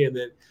opportunity. And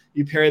then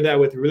you pair that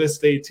with real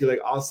estate to like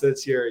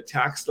offset your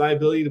tax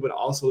liability, but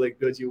also like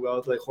build your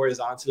wealth like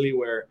horizontally,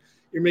 where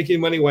you're making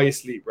money while you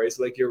sleep, right?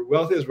 So like your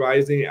wealth is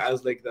rising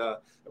as like the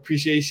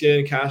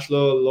appreciation, cash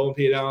flow, loan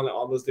pay down,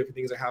 all those different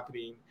things are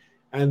happening.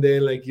 And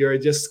then like you're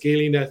just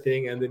scaling that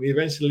thing. And then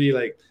eventually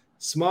like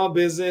small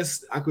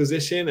business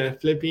acquisition and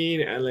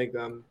flipping and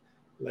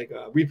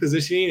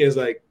repositioning is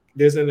like,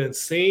 there's an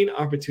insane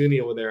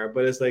opportunity over there.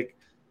 But it's like,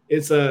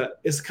 it's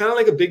kind of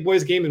like a big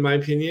boys game in my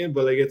opinion,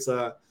 but like it's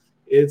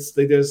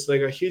like there's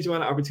like a huge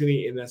amount of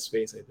opportunity in that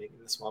space, I think,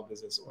 in the small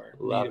business or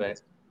love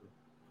it.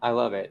 I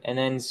love it. And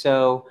then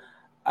so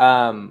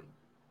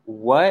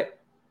what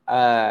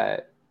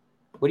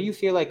do you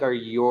feel like do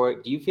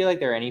you feel like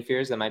there are any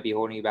fears that might be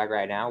holding you back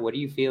right now? What do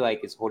you feel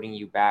like is holding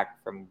you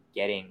back from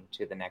getting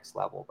to the next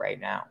level right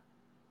now?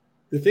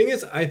 The thing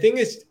is, I think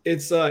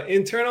it's an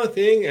internal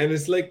thing, and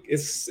it's like it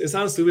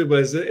sounds stupid, but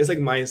it's like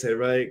mindset,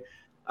 right?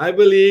 I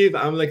believe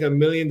I'm like $1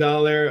 million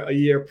a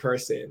year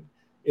person.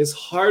 It's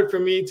hard for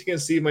me to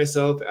conceive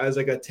myself as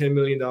like a $10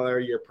 million a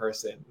year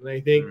person, and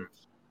I think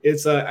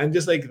I'm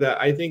just like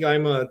that. I think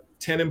I'm a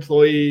 10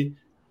 employee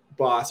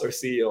boss or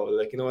CEO.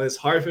 Like, it's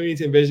hard for me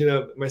to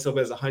envision myself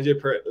as 100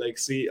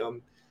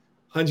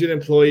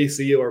 employee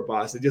CEO or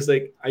boss. It just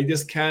like I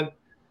just can't.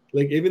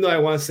 Like, even though I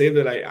want to say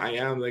that I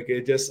am, like,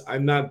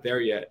 I'm not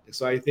there yet.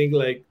 So I think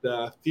like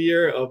the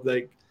fear of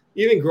like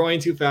even growing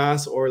too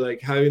fast or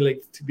like having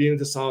like to be able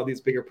to solve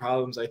these bigger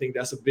problems, I think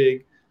that's a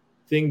big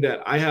thing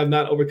that I have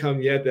not overcome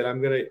yet, that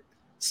I'm gonna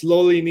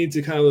slowly need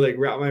to kind of like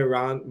wrap my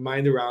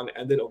mind around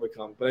and then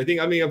overcome. But I think,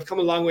 I've come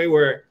a long way,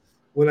 where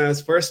when I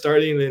was first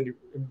starting and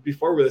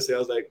before real estate, I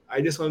was like, I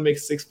just want to make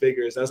 6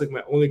 figures. That's like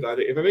my only goal.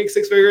 If I make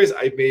 6 figures,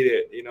 I made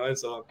it, and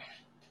so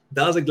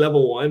that was like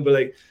level 1. But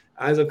like,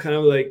 as I've kind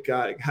of like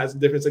has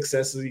different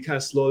successes, you kind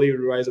of slowly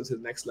rise up to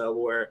the next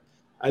level, where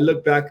I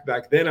look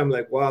back then, I'm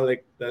like, wow,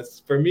 like that's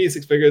for me,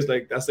 6 figures,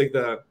 like that's like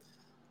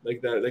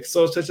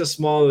such a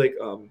small like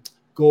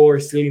goal or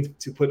ceiling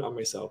to put on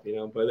myself,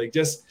 but like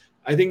just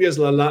I think there's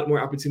a lot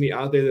more opportunity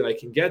out there that I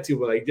can get to,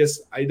 but like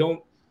just I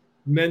don't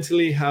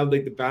mentally have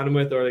like the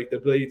bandwidth or like the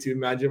ability to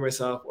imagine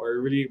myself or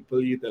really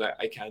believe that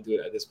I can do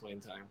it at this point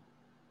in time.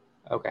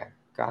 Okay,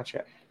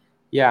 gotcha.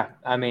 Yeah,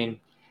 I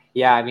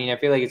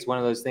feel like it's one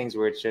of those things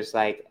where it's just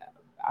like,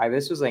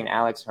 this was like an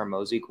Alex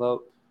Hormozy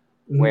quote,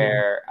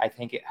 where I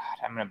think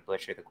I'm going to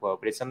butcher the quote,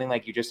 but it's something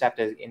like you just have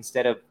to,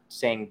 instead of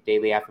saying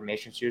daily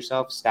affirmations to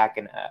yourself, stack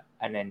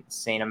an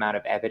insane amount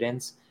of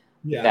evidence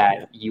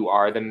that you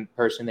are the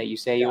person that you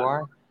say you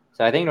are.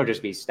 So I think it'll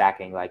just be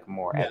stacking like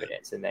more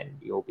evidence, and then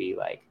you'll be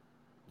like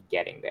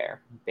getting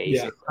there,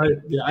 basically.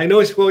 I know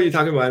which quote you're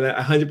talking about.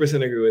 I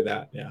 100% agree with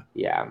that.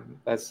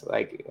 That's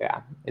like,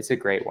 it's a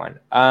great one.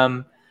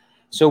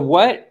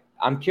 So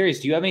I'm curious,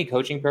 do you have any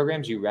coaching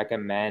programs you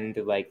recommend,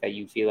 like that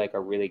you feel like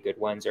are really good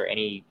ones, or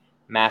any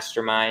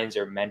masterminds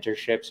or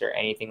mentorships or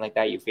anything like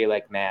that you feel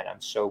like, man, I'm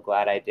so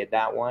glad I did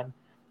that one?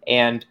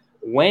 And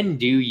when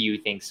do you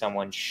think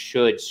someone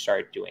should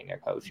start doing a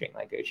coaching?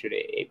 Like, should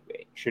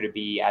it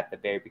be at the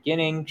very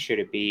beginning? Should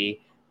it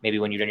be maybe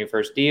when you've done your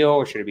first deal,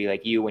 or should it be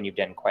like you when you've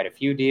done quite a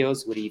few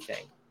deals? What do you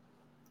think?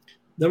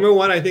 Number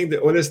one, I think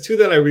there's 2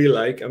 that I really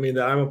like.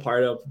 That I'm a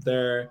part of.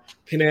 They're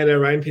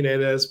Ryan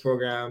Pineda's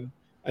program.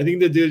 I think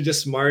the dude is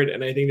just smart,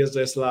 and I think there's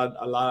just a lot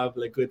of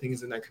like good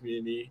things in that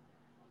community.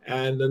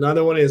 And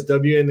another one is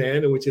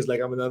WNN, which is like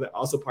I'm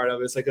also part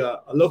of. It's like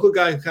a local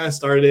guy who kind of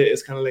started it.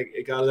 It's kind of like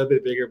it got a little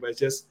bit bigger, but it's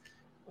just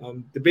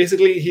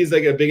Basically, he's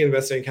like a big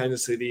investor in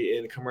Kansas City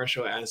in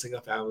commercial and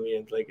single family,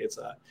 and like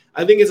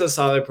I think it's a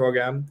solid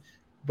program.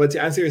 But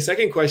to answer your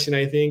second question,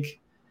 I think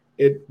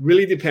it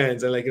really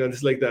depends, and like this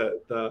is like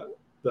the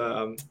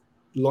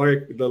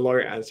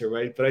lawyer answer,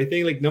 right? But I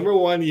think like number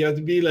one, you have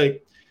to be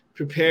like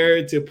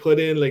prepared to put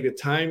in like the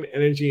time,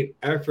 energy, and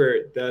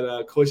effort that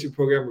a coaching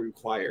program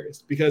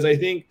requires. Because I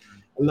think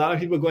a lot of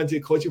people go into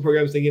coaching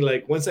programs thinking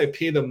like once I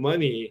pay the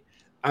money,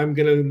 I'm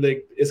gonna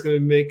like it's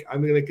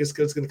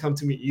gonna come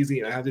to me easy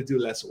and I have to do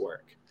less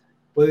work.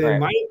 But in Right.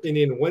 my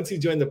opinion, once you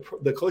join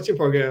the coaching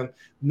program,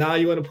 now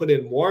you want to put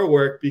in more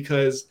work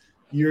because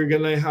you're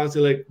gonna have to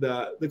like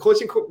the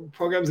coaching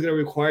program is gonna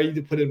require you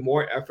to put in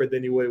more effort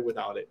than you would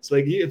without it. So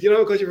like if you don't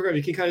have a coaching program,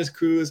 you can kind of just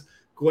cruise,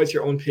 go at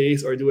your own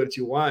pace, or do what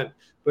you want.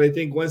 But I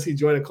think once you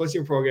join a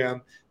coaching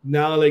program,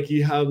 now like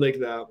you have like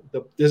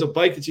there's a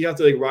bike that you have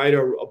to like ride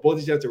or a boat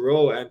that you have to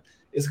row, and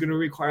it's going to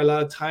require a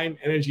lot of time,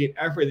 energy, and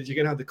effort that you're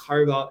going to have to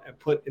carve out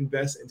and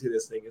invest into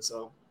this thing. And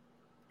so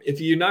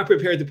if you're not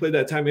prepared to put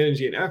that time,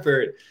 energy, and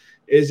effort,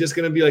 it's just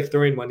going to be like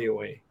throwing money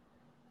away.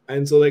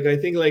 And so like I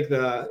think like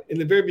in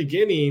the very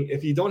beginning,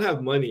 if you don't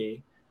have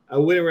money, I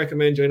wouldn't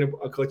recommend joining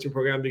a coaching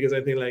program because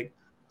I think like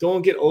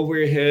don't get over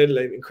your head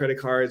like in credit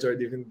cards or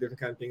different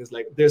kind of things.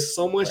 Like there's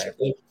so much Right.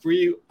 like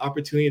free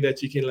opportunity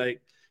that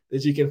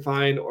you can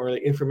find, or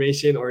like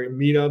information or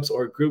meetups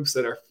or groups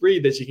that are free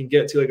that you can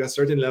get to like a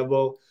certain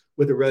level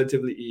with a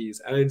relatively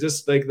ease. And it's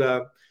just like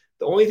the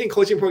only thing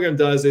coaching program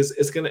does is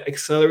it's going to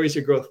accelerate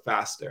your growth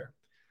faster.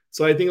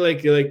 So I think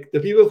like the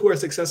people who are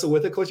successful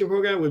with a coaching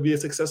program would be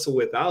successful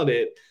without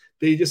it.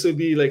 They just would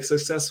be like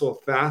successful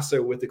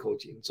faster with the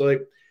coaching. So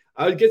like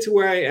I would get to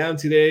where I am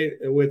today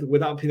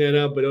without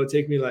Pinetta, but it'll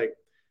take me like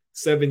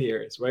 7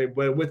 years, right?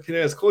 But with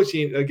Pinetta's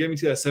coaching, it'll get me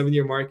to that 7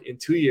 year mark in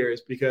 2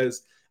 years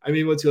because I'm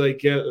able to like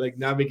get like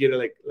navigate it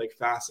like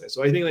faster.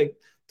 So I think like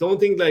don't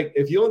think like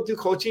if you don't do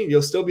coaching,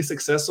 you'll still be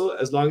successful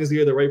as long as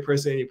you're the right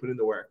person and you put in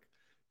the work.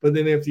 But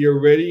then if you're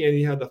ready and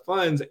you have the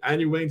funds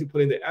and you're willing to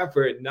put in the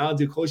effort, now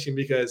do coaching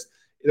because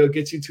it'll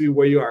get you to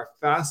where you are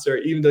faster,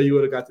 even though you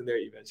would have gotten there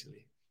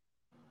eventually.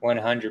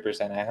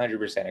 100%. I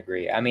 100%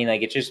 agree. I mean,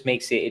 like, it just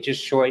makes it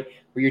just short.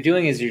 What you're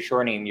doing is you're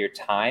shortening your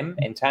time,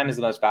 and time is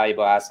the most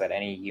valuable asset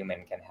any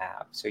human can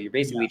have. So you're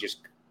basically Yeah. just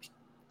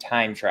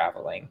time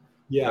traveling, more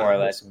Yeah. or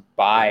less,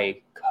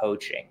 by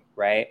coaching,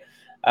 right?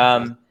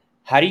 Um,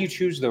 how do you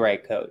choose the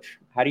right coach?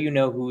 How do you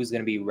know who's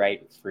going to be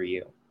right for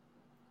you?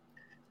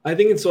 I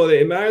think it's so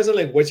it matters on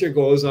like what your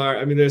goals are.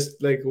 I mean,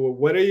 there's like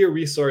what are your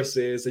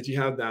resources that you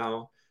have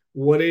now?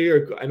 What are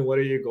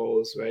your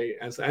goals, right?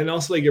 And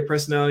also like your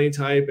personality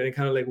type and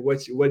kind of like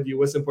what's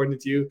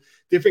important to you.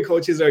 Different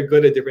coaches are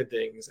good at different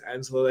things,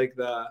 and so like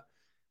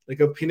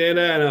a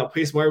Pineda and a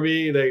Pace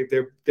Marby, like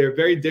they're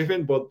very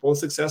different, both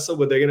successful,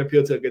 but they're gonna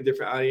appeal to like a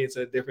different audience,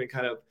 a different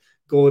kind of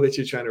goal that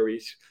you're trying to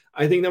reach.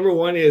 I think number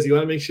one is you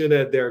want to make sure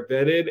that they're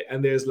vetted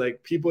and there's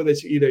like people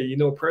that you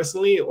either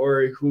personally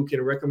or who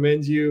can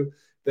recommend you,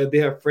 that they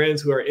have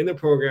friends who are in the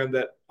program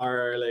that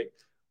are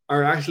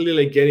actually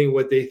like getting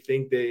what they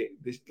think they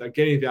like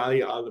getting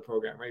value out of the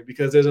program, right?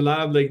 Because there's a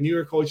lot of like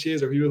newer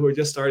coaches or people who are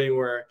just starting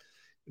where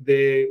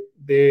they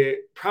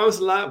promise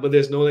a lot, but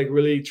there's no like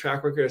really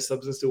track record or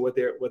substance to what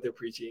they're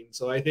preaching.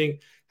 So I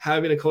think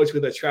having a coach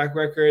with a track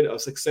record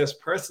of success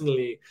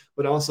personally,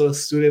 but also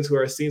students who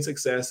are seeing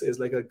success is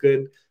like a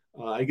good,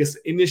 I guess,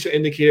 initial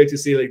indicator to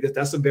see like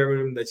that's the bare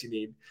minimum that you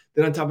need.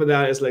 Then on top of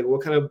that is like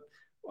what kind of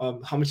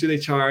how much do they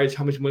charge?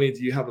 How much money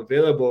do you have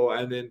available?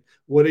 And then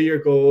what are your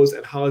goals?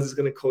 And how is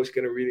this coach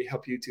going to really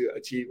help you to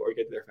achieve or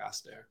get there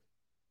faster?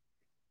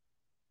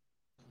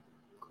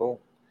 Cool.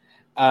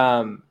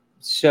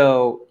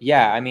 So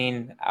yeah, I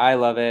mean, I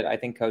love it. I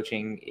think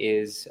coaching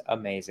is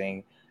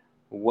amazing.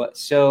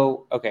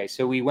 Okay,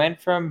 so we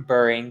went from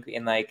BRRRR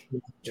in like Yeah.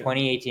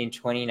 2018,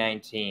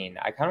 2019.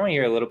 I kind of want to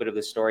hear a little bit of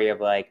the story of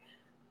like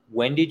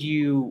why did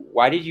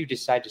you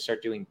decide to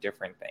start doing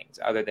different things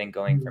other than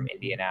going from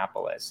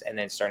Indianapolis and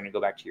then starting to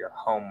go back to your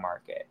home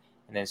market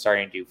and then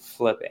starting to do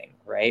flipping,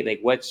 right? Like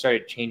what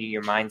started changing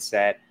your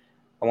mindset?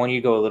 I want you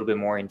to go a little bit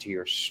more into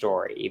your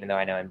story, even though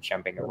I know I'm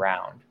jumping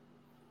around.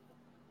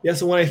 Yeah,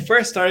 so when I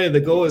first started,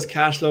 the goal was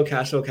cash flow,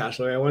 cash flow, cash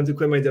flow. I wanted to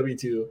quit my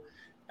W-2.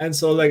 And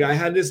so like I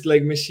had this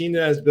like machine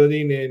that I was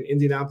building in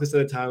Indianapolis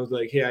at the time. It was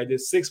like, hey, I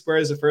did 6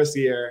 BRRRRs the first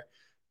year.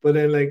 But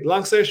then like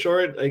long story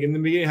short, like in the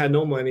beginning I had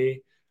no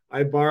money.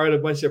 I borrowed a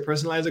bunch of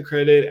personalized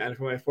credit and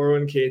for my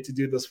 401k to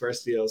do those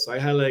first deals. So I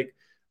had like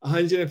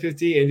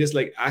 150 and just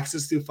like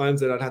access to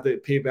funds that I'd have to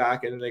pay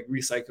back and then like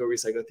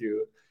recycle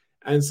through.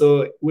 And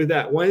so with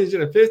that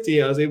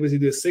 150, I was able to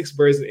do 6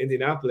 BRRRRs in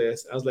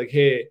Indianapolis. I was like,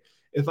 hey,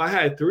 if I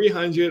had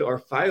 300 or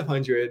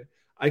 500,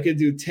 I could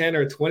do 10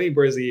 or 20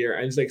 BRRRRs a year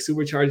and just like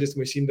supercharge this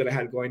machine that I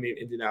had going in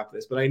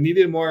Indianapolis. But I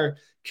needed more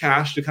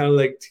cash to kind of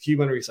like to keep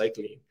on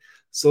recycling.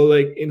 So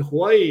like in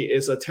Hawaii,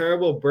 it's a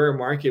terrible BRRRR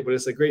market, but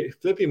it's a great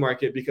flipping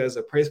market because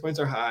the price points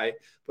are high,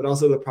 but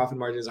also the profit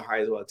margins are high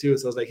as well too.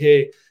 So I was like,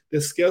 hey,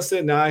 this skill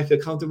set now I feel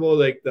comfortable.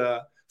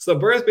 So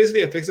BRRRR is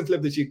basically a fix and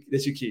flip that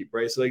you keep,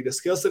 right? So like the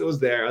skill set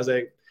was there. I was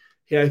like,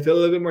 hey, I feel a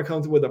little bit more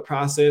comfortable with the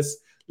process.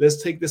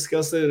 let's take the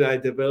skill set that I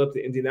developed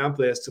in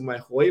Indianapolis to my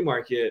Hawaii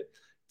market,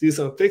 do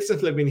some fix and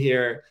flipping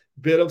here,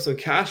 build up some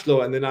cash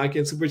flow, and then I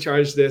can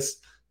supercharge this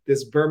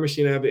BRRRR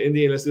machine I have in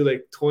India, and let's do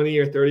like 20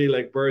 or 30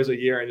 like BRRRRs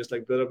a year and just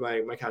like build up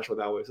my cash flow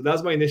that way. So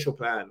that's my initial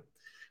plan.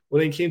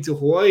 When I came to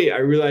Hawaii, I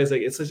realized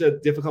like it's such a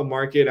difficult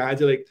market. I had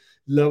to like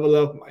level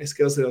up my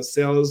skill set of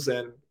sales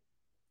and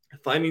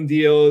finding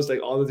deals,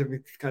 like all the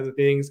different kinds of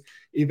things.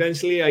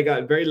 Eventually, I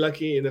got very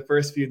lucky in the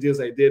first few deals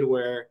I did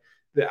where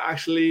they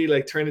actually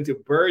like turned into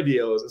BRRRR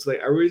deals. It's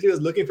like I really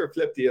was looking for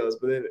flip deals,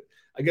 but then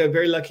I got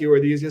very lucky where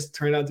these just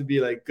turned out to be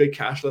like good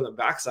cash flow on the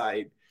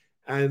backside.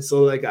 And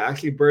so like I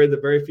actually BRRRRed the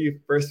very few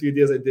first few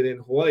deals I did in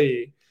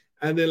Hawaii.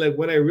 And then like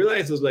when I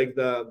realized it was like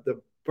the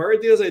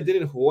BRRRR deals I did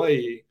in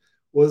Hawaii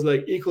was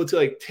like equal to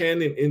like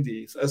 10 in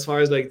Indies as far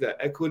as like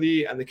the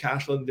equity and the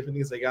cash flow and different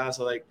things like that.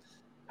 So like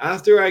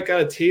after I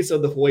got a taste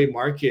of the Hawaii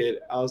market,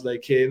 I was like,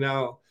 okay,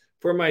 now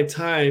for my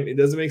time, it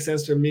doesn't make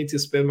sense for me to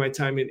spend my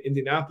time in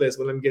Indianapolis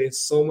when I'm getting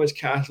so much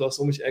cash flow,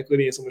 so much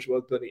equity, and so much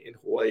wealth building in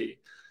Hawaii.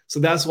 So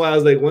that's why I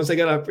was like, once I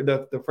got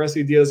the first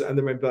few deals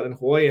under my belt in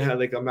Hawaii and had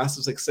like a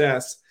massive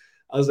success,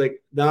 I was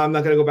like, no, I'm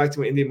not gonna go back to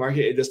my Indian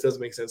market. It just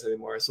doesn't make sense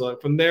anymore. So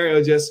from there, I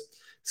was just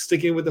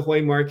sticking with the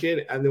Hawaii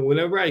market, and then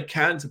whenever I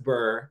can't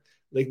BRRRR,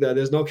 like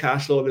there's no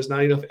cash flow, there's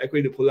not enough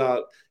equity to pull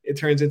out, it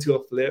turns into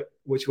a flip,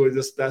 which was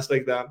just that's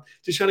like that.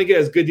 Just trying to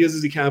get as good deals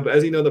as you can. But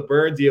as you know, the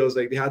BRRRR deals,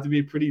 like they have to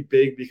be pretty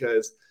big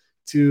because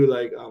to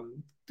like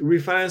to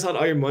refinance out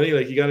all your money,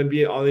 like you gotta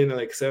be all in at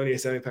like 70 or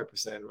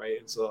 75%, right?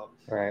 And so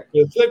Right.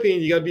 with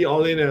flipping, you gotta be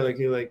all in at like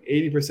like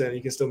 80%,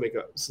 you can still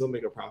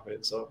make a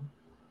profit. So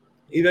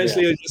Yeah.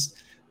 eventually I was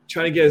just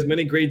trying to get as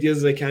many great deals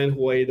as I can in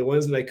Hawaii. The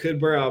ones that I could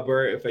BRRRR, I'll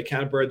BRRRR. If I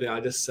can't BRRRR, then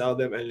I'll just sell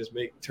them and just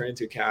turn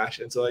into cash.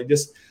 And so I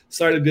just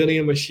started building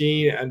a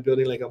machine and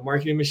building like a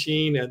marketing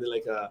machine and then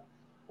like a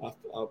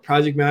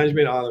project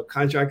management, all the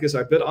contractors.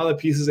 So I built all the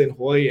pieces in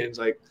Hawaii and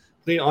like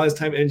putting all this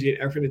time, energy,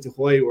 and effort into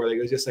Hawaii where like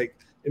it was just like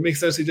it makes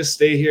sense to just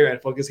stay here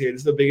and focus here.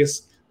 This is the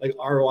biggest like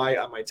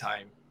ROI on my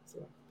time.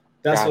 So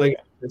that's what I got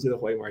Gotcha. into the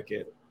Hawaii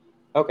market.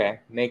 Okay,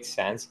 makes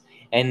sense.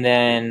 And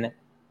then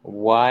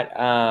what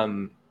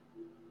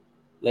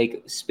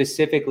like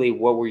specifically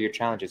what were your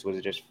challenges? Was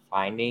it just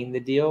finding the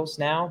deals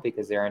now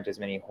because there aren't as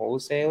many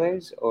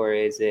wholesalers, or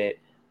is it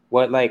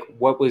what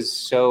was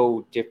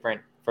so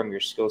different from your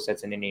skill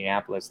sets in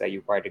Indianapolis that you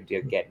required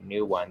to get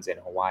new ones in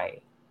Hawaii?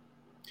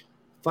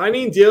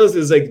 Finding deals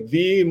is like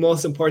the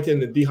most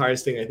important and the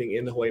hardest thing I think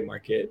in the Hawaii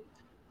market.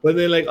 But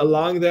then like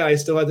along that, I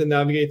still had to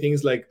navigate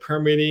things like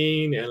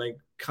permitting and like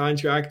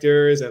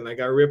contractors, and I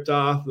got ripped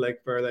off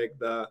like for like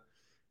the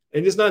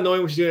and just not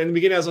knowing what to do. In the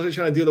beginning, I was also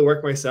trying to do the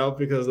work myself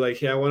because like,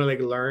 hey, I want to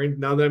like learn.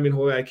 Now that I'm in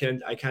Hawaii, I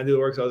can't do the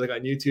work. So I was like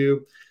on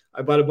YouTube.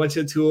 I bought a bunch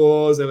of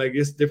tools and like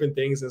just different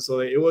things. And so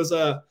like, it was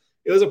a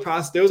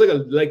process. There was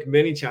like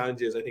many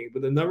challenges, I think.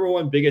 But the number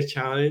one biggest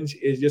challenge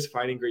is just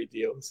finding great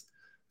deals.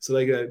 So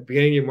like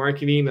beginning your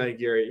marketing, like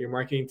your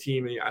marketing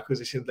team and your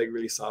acquisition is like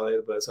really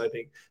solid. But so I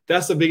think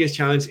that's the biggest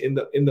challenge in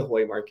the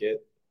Hawaii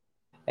market.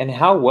 And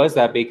how was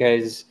that?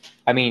 Because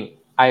I mean,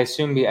 I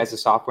assume as a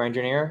software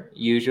engineer,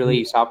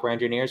 usually software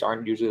engineers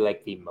aren't usually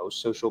like the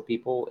most social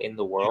people in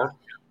the Yeah, world.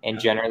 And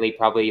yeah, generally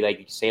probably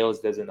like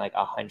sales doesn't like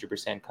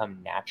 100%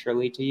 come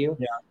naturally to you.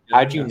 yeah, yeah,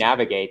 How'd you yeah.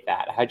 navigate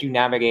that? How'd you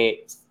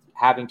navigate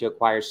having to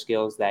acquire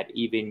skills that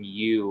even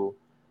you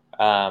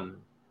um,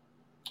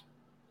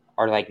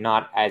 are like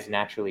not as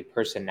naturally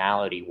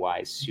personality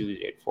wise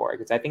suited for?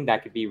 Because I think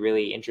that could be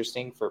really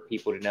interesting for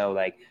people to know,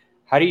 like,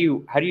 how do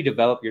you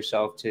develop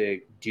yourself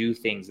to do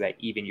things that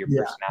even your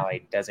Yeah.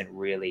 personality doesn't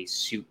really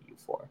suit you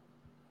for?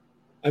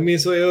 I mean,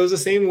 so it was the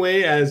same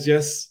way as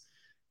just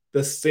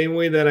the same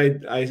way that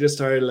I just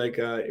started like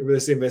real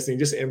estate investing,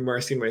 just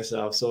immersing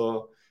myself.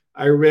 So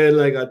I read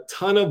like a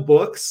ton of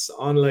books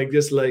on like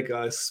just like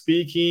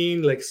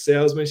speaking, like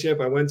salesmanship.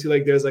 I went to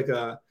like there's like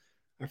I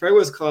forget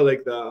what it's called,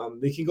 like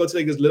they can go to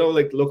like this little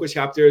like local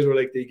chapters where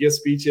like they give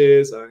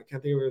speeches. I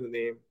can't think of the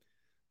name.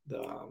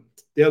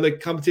 They have like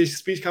competition,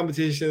 speech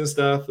competition and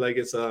stuff. Like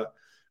it's but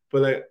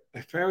like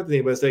I forgot the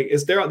name, but it's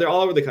like they're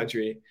all over the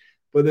country.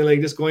 But then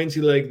like just going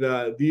to like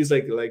these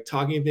like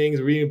talking things,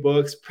 reading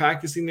books,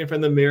 practicing in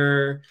front of the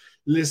mirror,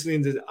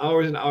 listening to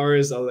hours and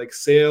hours of like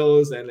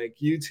sales and like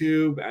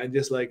YouTube and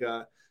just like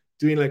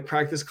doing like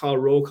practice call,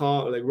 roll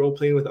call, or like role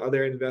playing with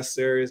other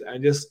investors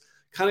and just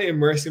kind of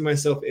immersing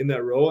myself in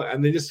that role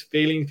and then just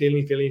failing,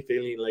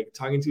 like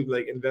talking to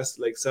like invest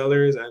like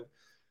sellers and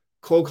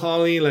cold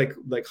calling like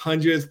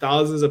hundreds,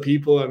 thousands of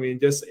people. I mean,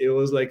 just it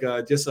was like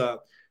just a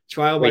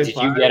trial Wait, by did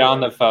fire. you get on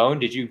the phone?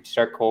 Did you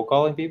start cold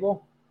calling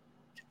people?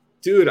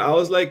 Dude, I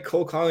was like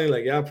cold calling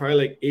like yeah, probably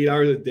like 8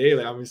 hours a day.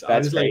 Like I'm That's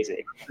just like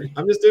crazy.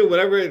 I'm just doing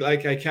whatever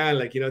like I can.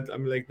 Like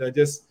I'm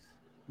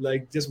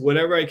just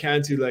whatever I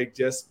can to like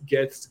just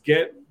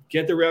get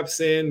the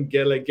reps in,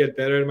 get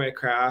better at my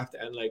craft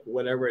and like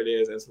whatever it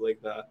is. It's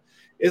like the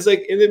it's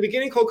like in the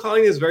beginning cold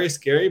calling is very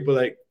scary, but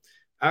like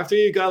after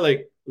you got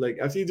like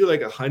after you do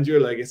like 100,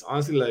 like it's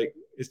honestly like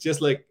it's just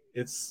like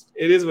it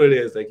is what it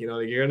is. Like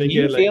like, you're gonna Do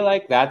you get like feel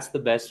like that's the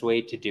best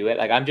way to do it?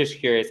 Like, I'm just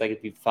curious, like,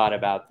 if you've thought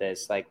about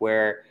this, like,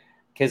 where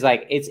because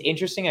like it's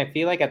interesting. I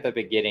feel like at the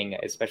beginning,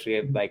 especially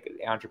of like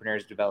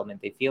entrepreneurs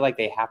development, they feel like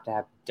they have to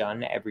have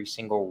done every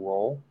single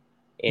role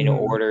in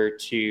order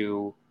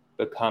to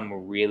become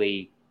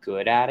really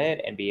good at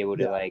it and be able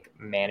to like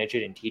manage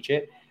it and teach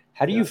it.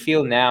 How do you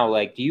feel now?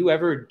 Like, do you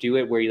ever do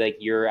it where you like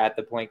you're at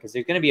the point, because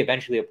there's going to be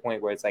eventually a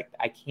point where it's like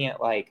I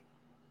can't like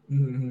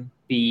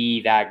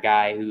be that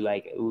guy who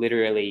like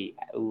literally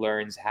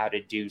learns how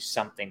to do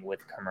something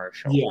with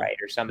commercial, right?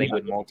 Or something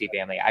with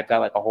multifamily. I've got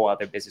like a whole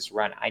other business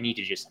run. I need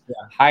to just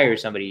hire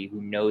somebody who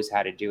knows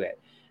how to do it.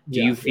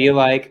 Do you feel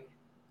like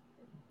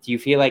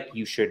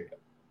you should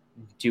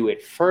do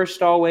it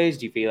first always?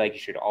 Do you feel like you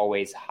should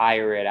always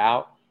hire it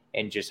out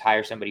and just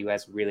hire somebody who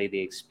has really the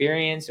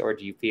experience? Or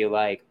do you feel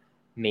like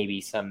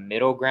maybe some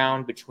middle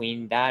ground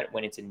between that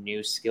when it's a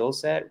new skill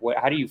set?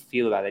 How do you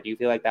feel about it? Do you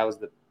feel like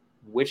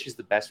which is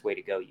the best way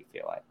to go, you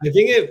feel like? I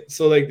think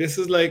so like this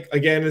is like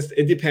again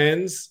it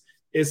depends.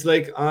 It's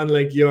like on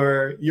like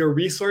your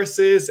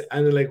resources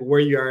and like where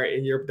you are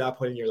in your that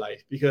point in your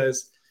life.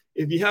 Because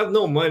if you have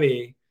no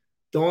money,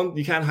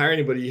 you can't hire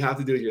anybody. You have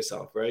to do it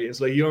yourself, right?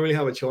 It's like you don't really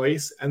have a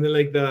choice. And then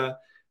like the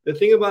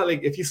thing about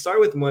like if you start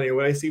with money,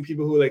 when I see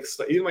people who like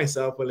even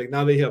myself, when like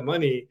now they have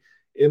money,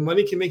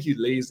 money can make you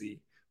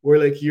lazy. Where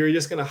like you're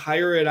just gonna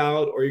hire it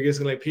out, or you're just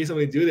gonna like pay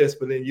somebody to do this,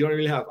 but then you don't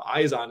really have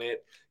eyes on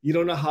it. You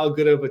don't know how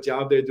good of a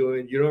job they're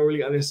doing. You don't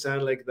really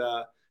understand like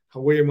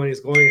where your money is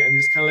going, and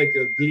just kind of like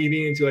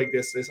bleeding into like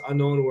this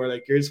unknown where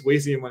like you're just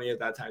wasting your money at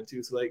that time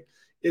too. So like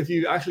if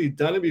you've actually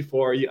done it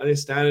before, you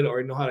understand it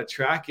or know how to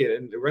track it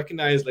and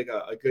recognize like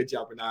a good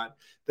job or not,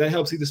 that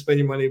helps you to spend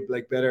your money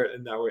like better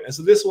in that way. And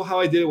so this is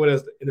how I did it when I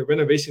was in the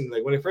renovation.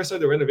 Like when I first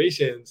started the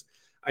renovations,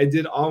 I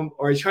did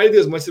or I tried to do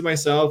as much as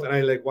myself, and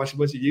I like watched a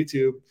bunch of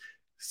YouTube.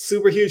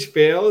 Super huge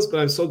fails, but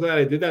I'm so glad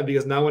I did that,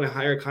 because now when I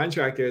hire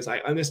contractors, I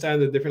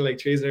understand the different like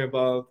trades that are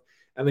involved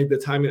and like the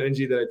time and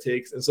energy that it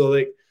takes. And so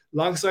like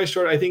long story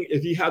short, I think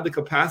if you have the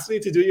capacity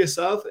to do it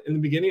yourself in the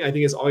beginning, I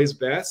think it's always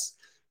best.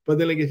 But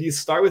then like if you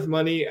start with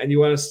money and you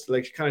want to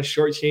like kind of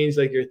shortchange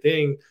like your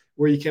thing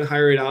where you can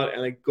hire it out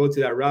and like go to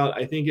that route,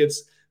 I think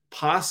it's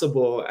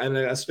possible. And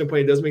at a certain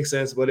point, it does make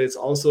sense, but it's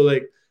also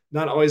like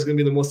not always going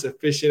to be the most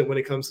efficient when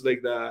it comes to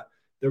like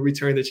the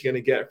return that you're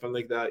going to get from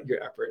like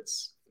your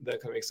efforts. That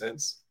kind of makes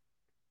sense.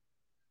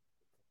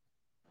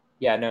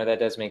 Yeah, no, that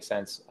does make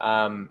sense.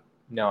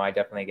 No, I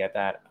definitely get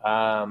that.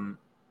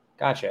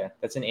 Gotcha.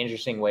 That's an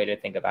interesting way to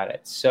think about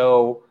it.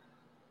 So,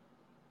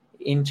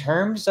 in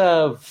terms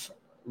of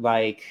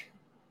like,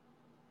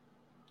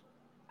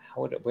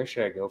 where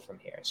should I go from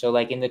here? So,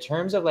 like, in the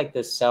terms of like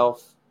the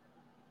self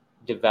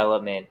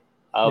development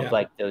of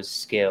like those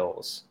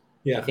skills,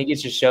 I think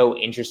it's just so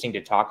interesting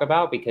to talk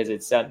about, because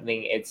it's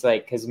something, it's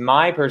like, because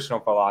my personal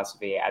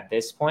philosophy at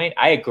this point,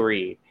 I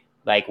agree,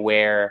 like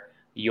where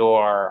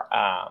you're,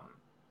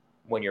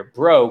 when you're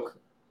broke,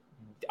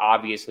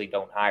 obviously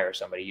don't hire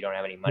somebody. You don't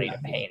have any money to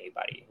pay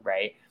anybody,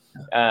 right?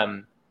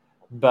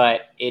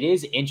 But it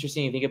is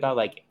interesting to think about,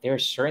 like, there are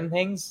certain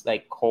things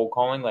like cold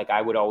calling. Like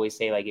I would always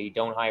say, like, you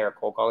don't hire a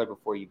cold caller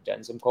before you've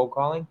done some cold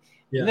calling.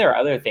 And there are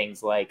other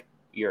things like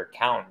your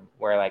accountant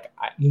where like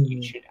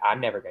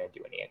I'm never going to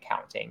do any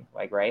accounting,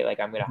 like, right? Like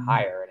I'm going to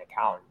hire an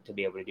accountant to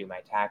be able to do my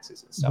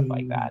taxes and stuff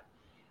like that.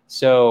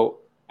 So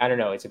I don't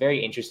know. It's a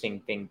very interesting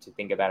thing to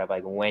think about, of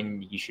like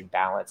when you should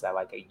balance that,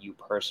 like you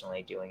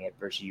personally doing it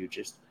versus you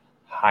just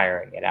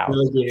hiring it out.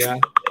 Yeah.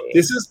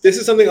 This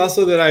is something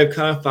also that I've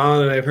kind of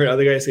found, and I've heard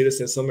other guys say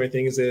this in so many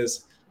things,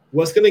 is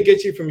what's going to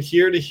get you from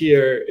here to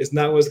here is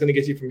not what's going to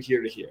get you from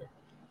here to here.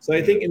 So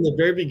I think in the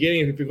very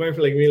beginning, if you're going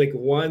for like maybe like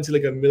 $1 to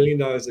like $1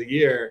 million a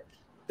year,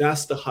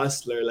 that's the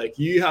hustler. Like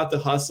you have to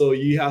hustle,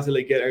 you have to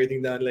like get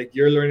everything done. Like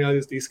you're learning all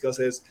these skill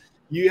sets.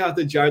 You have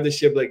to drive the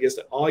ship. Like it's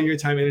all your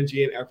time,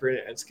 energy, and effort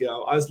and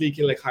skill. Obviously, you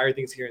can like hire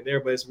things here and there,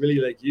 but it's really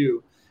like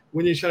you.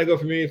 When you're trying to go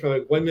from maybe from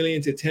like 1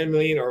 million to 10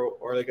 million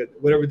or like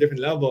whatever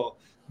different level,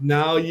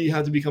 now you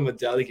have to become a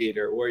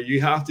delegator, where you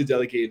have to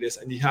delegate this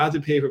and you have to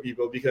pay for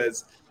people,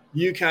 because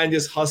you can't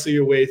just hustle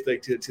your way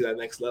like to that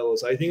next level.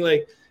 So I think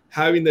like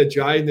having the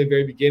drive in the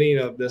very beginning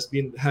of this,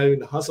 having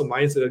the hustle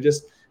mindset of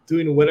just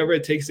doing whatever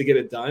it takes to get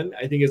it done,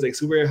 I think is like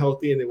super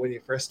healthy. And then when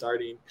you're first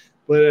starting,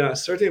 but at a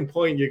certain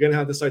point, you're gonna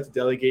have to start to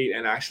delegate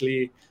and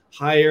actually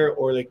hire,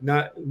 or like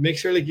not make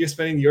sure like you're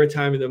spending your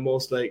time in the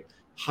most like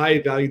high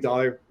value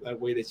dollar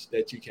way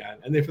that you can.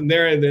 And then from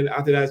there, and then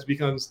after that, it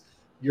becomes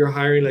you're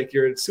hiring, like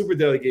you're super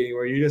delegating,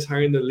 where you're just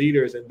hiring the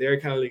leaders and they're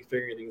kind of like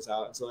figuring things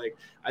out. So like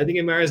I think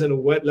it matters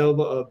on what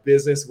level of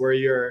business, where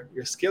your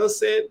skill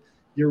set,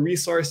 your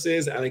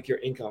resources, and like your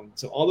income.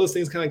 So all those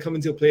things kind of come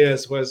into play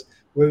as was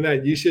whether or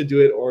not you should do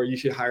it or you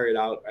should hire it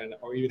out, and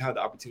or even have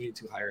the opportunity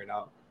to hire it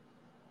out.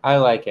 I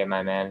like it,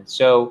 my man.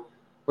 So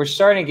we're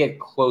starting to get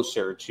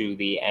closer to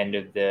the end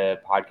of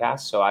the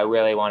podcast. So I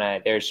really want to,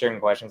 there's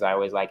certain questions I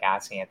always like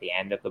asking at the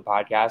end of the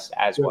podcast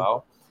as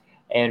well.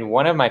 And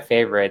one of my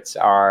favorites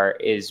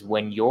is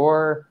when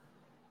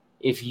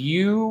if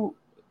you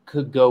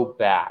could go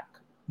back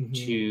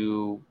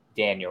to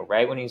Daniel,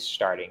 right when he's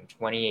starting,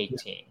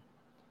 2018,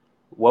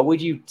 what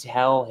would you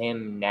tell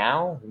him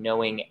now,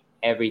 knowing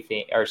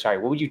everything, or sorry,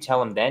 what would you tell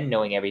them then,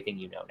 knowing everything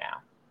you know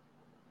now?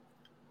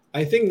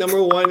 I think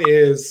number one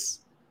is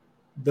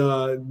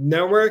the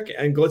network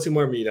and go to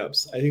more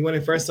meetups. I think when I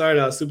first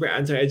started, I was super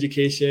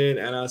anti-education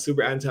and I was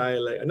super anti,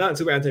 like not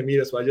super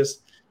anti-meetups, but I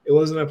just it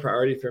wasn't a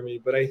priority for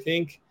me. But I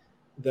think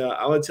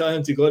I would tell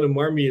him to go to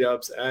more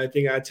meetups, and I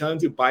think I tell him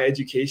to buy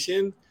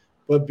education,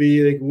 but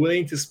be like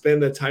willing to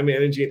spend the time and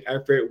energy and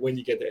effort when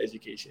you get the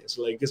education.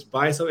 So like just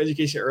buy some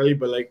education early,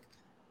 but like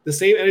the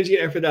same energy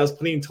and effort that I was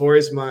putting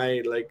towards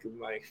my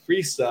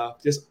free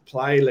stuff, just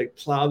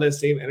plow that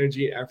same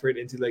energy and effort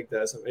into like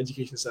the some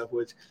education stuff,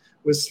 which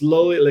was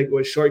slowly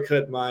would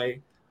shortcut my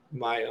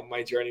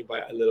journey by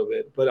a little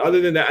bit. But other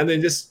than that, and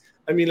then just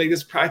I mean like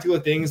just practical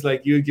things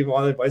like you would give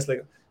all advice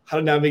like how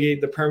to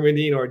navigate the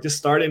permitting or just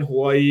start in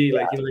Hawaii,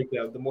 like like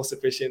the most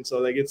efficient. So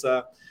like it's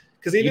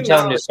because You even tell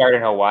now, them to start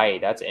in Hawaii.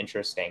 That's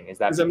interesting. Is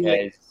that because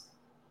because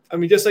I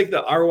mean, just like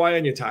the ROI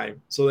on your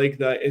time. So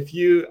like I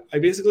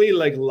basically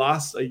like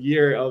lost a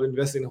year of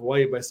investing in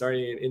Hawaii by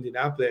starting in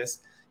Indianapolis,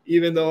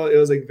 even though it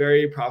was like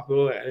very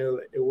profitable and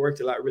it worked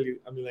a lot. Really,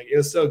 I mean, like it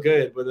was so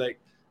good, but like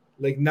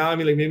now, I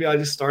mean, like maybe I'll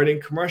just start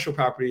in commercial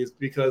properties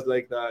because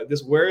like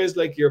this where is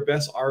like your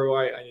best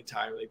ROI on your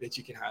time like that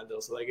you can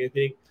handle. So like I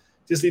think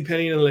just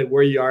depending on like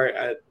where you are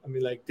at, I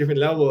mean, like different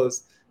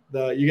levels,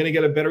 you're gonna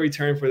get a better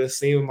return for the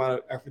same amount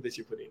of effort that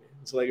you're putting in.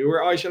 So like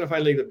we're always trying to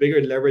find like the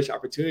bigger leverage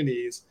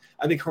opportunities.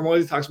 I think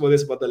Hormozy talks about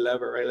this about the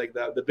lever, right? Like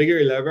the bigger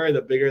your lever,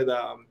 the bigger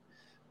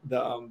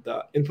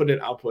the input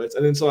and outputs.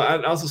 And then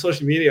and also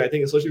social media. I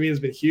think social media has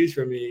been huge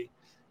for me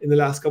in the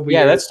last couple of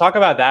yeah, years. let's talk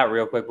about that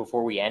real quick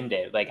before we end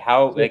it. Like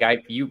how like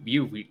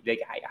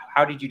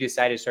how did you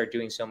decide to start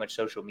doing so much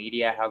social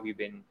media? How have you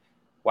been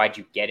why'd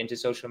you get into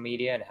social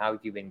media and how have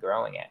you been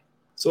growing it?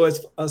 So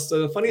it's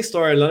so a funny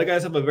story. A lot of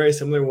guys have a very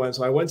similar one.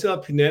 So I went to a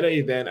Pineda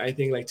event, I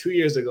think like 2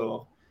 years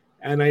ago,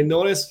 and I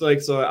noticed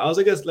like so I was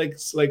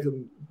like a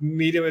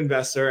medium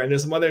investor, and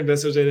there's some other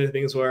investors in the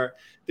things where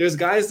there's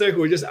guys there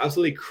who are just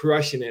absolutely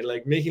crushing it,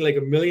 like making like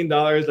 $1 million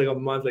like a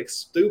month, like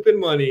stupid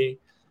money,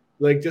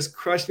 like just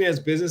crushing it as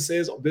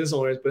business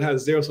owners, but have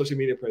zero social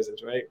media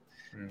presence, right?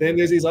 Mm-hmm. Then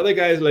there's these other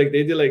guys like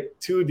they did like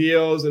 2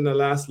 deals in the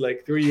last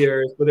like 3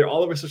 years, but they're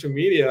all over social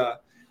media,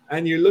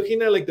 and you're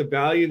looking at like the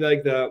value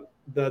like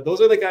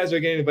those are the guys that are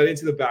getting invited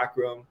into the back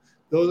room.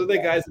 Those are the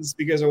guys and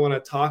speakers I want to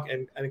talk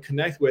and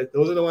connect with.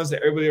 Those are the ones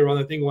that everybody around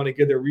the thing want to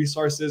give their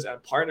resources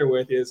and partner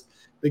with is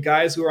the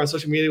guys who are on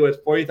social media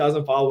with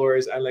 40,000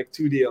 followers and like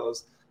 2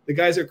 deals. The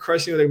guys are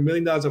crushing with like $1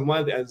 million a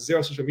month and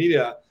zero social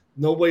media.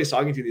 Nobody's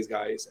talking to these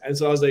guys. And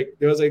so I was like,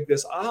 there was like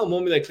this aha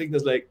moment that clicked.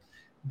 Was like,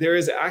 there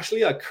is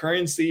actually a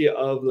currency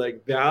of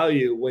like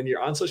value when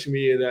you're on social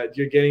media that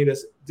you're getting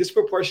this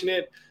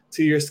disproportionate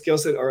to your skill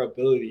set or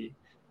ability.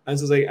 And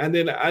so it's like, and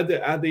then at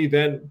the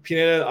event,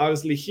 Pineda,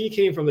 obviously he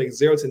came from like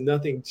zero to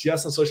nothing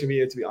just on social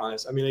media, to be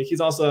honest. I mean, like he's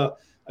also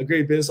a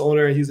great business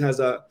owner. He has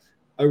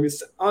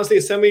honestly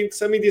a semi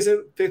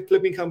decent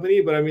flipping company,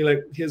 but I mean,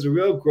 like his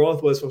real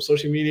growth was from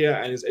social media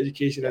and his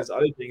education and his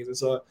other things. And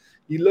so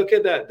you look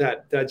at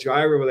that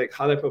driver of like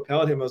how that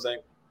propelled him. I was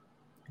like,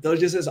 that was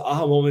just this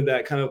aha moment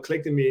that kind of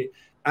clicked in me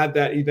at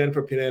that event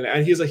for Pineda.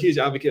 And he's a huge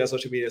advocate of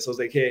social media. So I was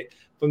like, hey,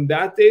 from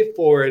that day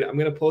forward, I'm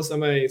going to post on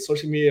my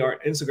social media or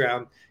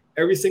Instagram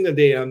every single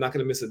day. And I'm not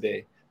going to miss a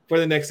day for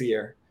the next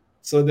year.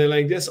 So then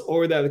like this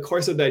over the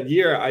course of that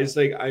year, I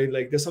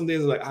there's some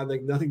days like I have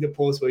like nothing to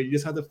post, but you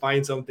just have to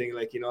find something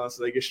like,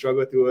 so like you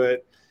struggle through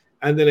it.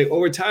 And then like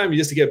over time, you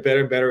just get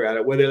better and better at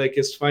it, whether like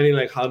it's finding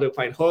like how to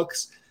find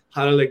hooks,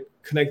 how to like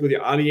connect with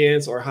your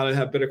audience or how to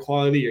have better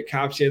quality, your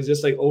captions,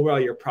 just like overall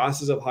your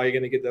process of how you're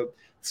going to get the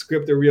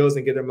script, the reels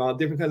and get them out,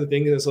 different kinds of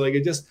things. And so like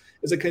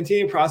it's a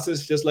continuing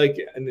process, just like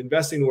an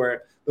investing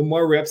where the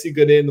more reps you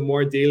get in, the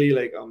more daily,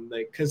 like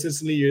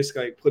consistently you just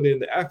like put in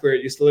the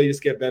effort, you slowly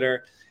just get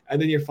better.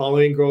 And then your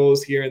following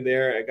grows here and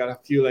there. I got a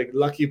few like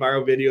lucky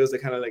viral videos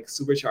that kind of like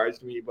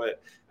supercharged me.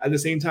 But at the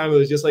same time, it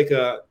was just like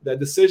that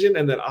decision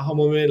and that aha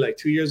moment like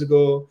 2 years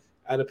ago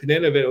at a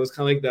Pineda event. It was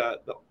kind of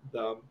like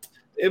the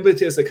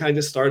impetus that kind of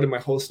just started my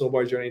whole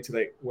snowboard journey to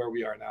like where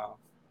we are now.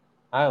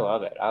 I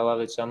love it. I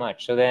love it so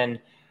much. So then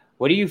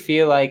what do you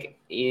feel like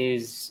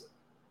is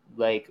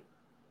like,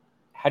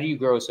 how do you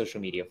grow a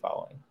social media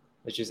following?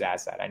 Let's just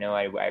ask that. I know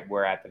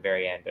we're at the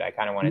very end, but I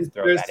kind of wanted to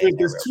throw that in.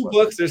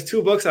 There's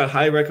two books I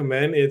highly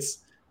recommend. It's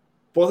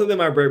both of them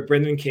are by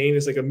Brendan Kane.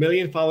 It's like 1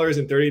 million followers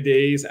in 30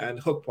 days and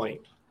Hook Point.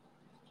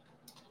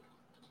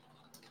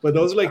 But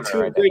those are like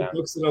two great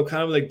books that'll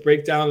kind of like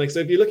break down. Like, so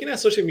if you're looking at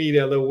social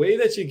media, the way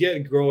that you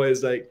get grow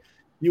is like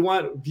you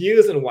want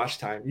views and watch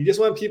time. You just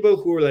want people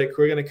who are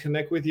going to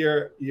connect with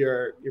your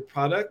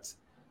product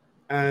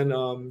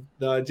and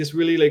just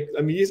really like,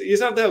 I mean, you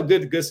just have to have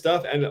good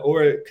stuff and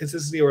over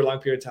consistency over a long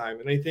period of time.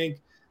 And I think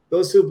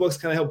those two books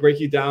kind of help break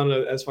you down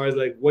as far as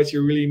like what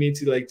you really need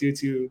to like do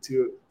to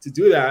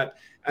do that.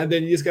 And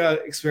then you just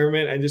gotta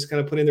experiment and just kind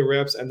of put in the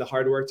reps and the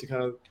hard work to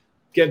kind of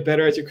get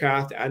better at your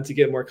craft and to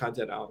get more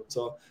content out.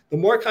 So the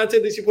more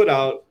content that you put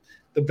out,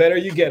 the better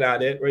you get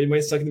at it, right? You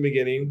might suck in the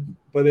beginning,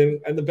 but then,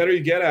 and the better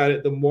you get at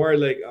it, the more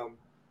like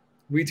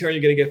return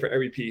you're going to get for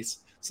every piece.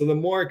 So the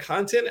more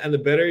content and the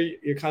better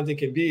your content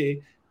can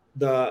be,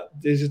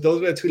 those are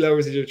the two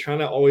levers that you're trying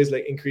to always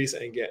like increase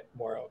and get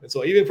more of. And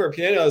so even for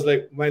Piano, I was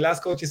like, my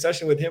last coaching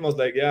session with him, I was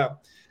like, yeah,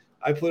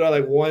 I put out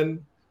like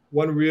one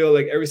reel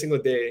like every single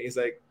day. He's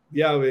like,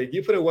 yeah, wait,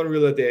 you put out one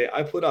reel a day.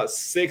 I put out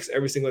 6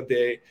 every single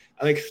day,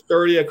 and like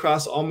 30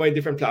 across all my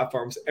different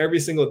platforms every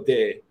single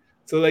day.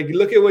 So like,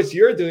 look at what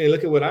you're doing,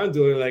 look at what I'm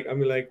doing. Like, I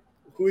mean, like,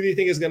 who do you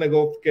think is gonna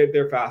go get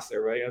there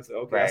faster, right? And so,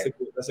 okay, Right.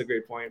 that's a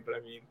great point. But I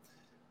mean,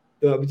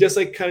 just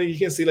like kind of you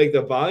can see like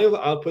the volume of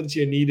output that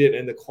you needed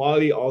and the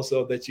quality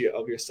also that you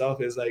of yourself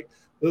is like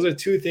those are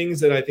two things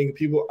that I think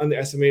people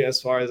underestimate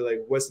as far as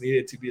like what's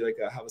needed to be like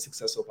have a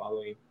successful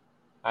following.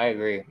 I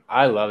agree.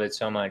 I love it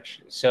so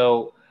much.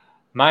 So,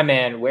 my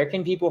man, where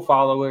can people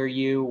follow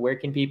you? Where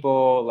can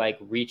people like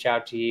reach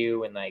out to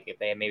you? And like, if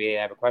they maybe they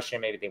have a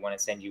question, maybe they want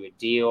to send you a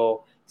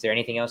deal. Is there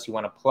anything else you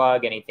want to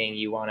plug? Anything,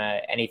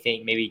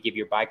 maybe give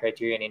your buy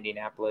criteria in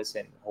Indianapolis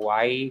and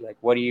Hawaii? Like,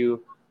 what do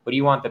you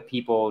want the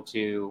people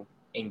to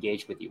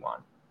engage with you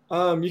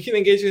on? You can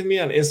engage with me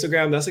on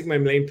Instagram. That's like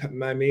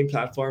my main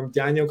platform,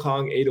 Daniel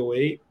Kong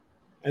 808.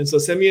 And so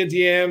send me a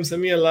DM,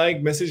 send me a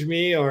like, message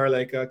me, or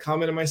like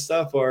comment on my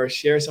stuff, or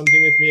share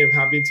something with me. I'm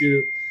happy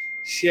to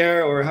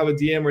share or have a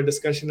DM or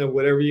discussion of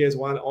whatever you guys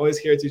want. Always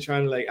here to try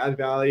and like add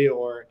value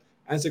or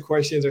answer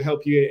questions or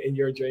help you in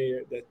your journey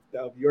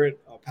of your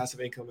passive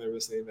income and real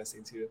estate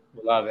investing too.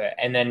 Love it.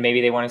 And then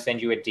maybe they want to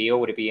send you a deal.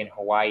 Would it be in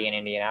Hawaii and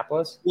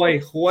Indianapolis?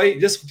 Hawaii,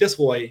 just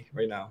Hawaii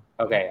right now.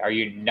 Okay. Are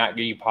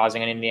you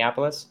pausing in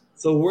Indianapolis?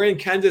 So we're in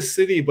Kansas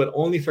City, but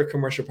only for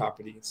commercial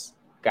properties.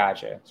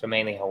 Gotcha. So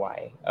mainly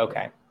Hawaii.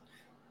 Okay.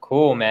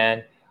 Cool,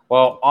 man.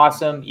 Well,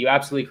 awesome. You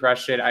absolutely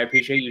crushed it. I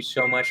appreciate you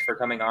so much for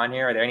coming on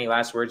here. Are there any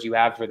last words you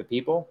have for the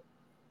people?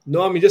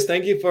 No, I mean, just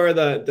thank you for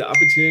the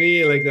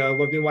opportunity. Like,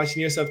 I've been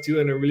watching your stuff too,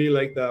 and I really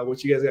like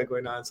what you guys got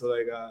going on. So,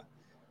 like,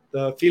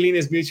 the feeling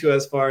is mutual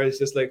as far as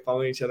just like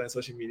following each other on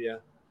social media.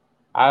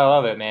 I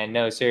love it, man.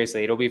 No,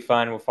 seriously, it'll be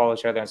fun. We'll follow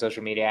each other on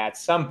social media. At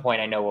some point,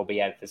 I know we'll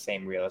be at the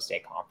same real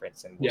estate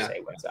conference and we'll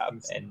say what's up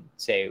and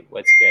say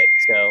what's good.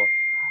 So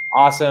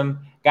awesome.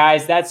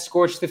 Guys, that's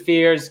Skorch the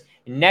Fears.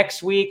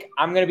 Next week,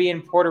 I'm going to be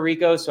in Puerto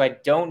Rico, so I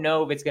don't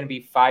know if it's going to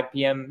be 5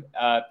 p.m.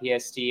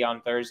 PST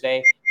on Thursday.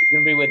 It's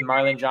going to be with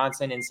Marlon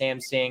Johnson and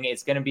Sam Singh.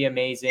 It's going to be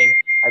amazing.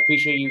 I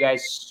appreciate you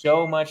guys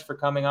so much for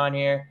coming on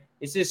here.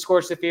 This is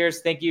Skorch the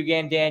Fears. Thank you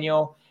again,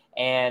 Daniel.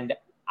 And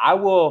I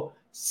will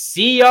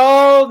see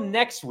y'all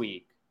next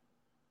week.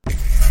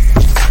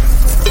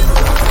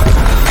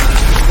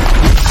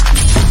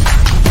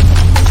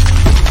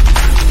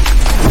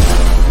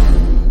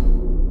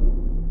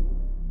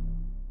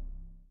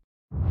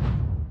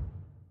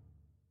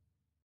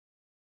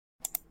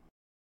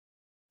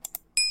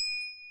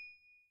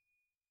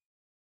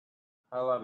 I love it.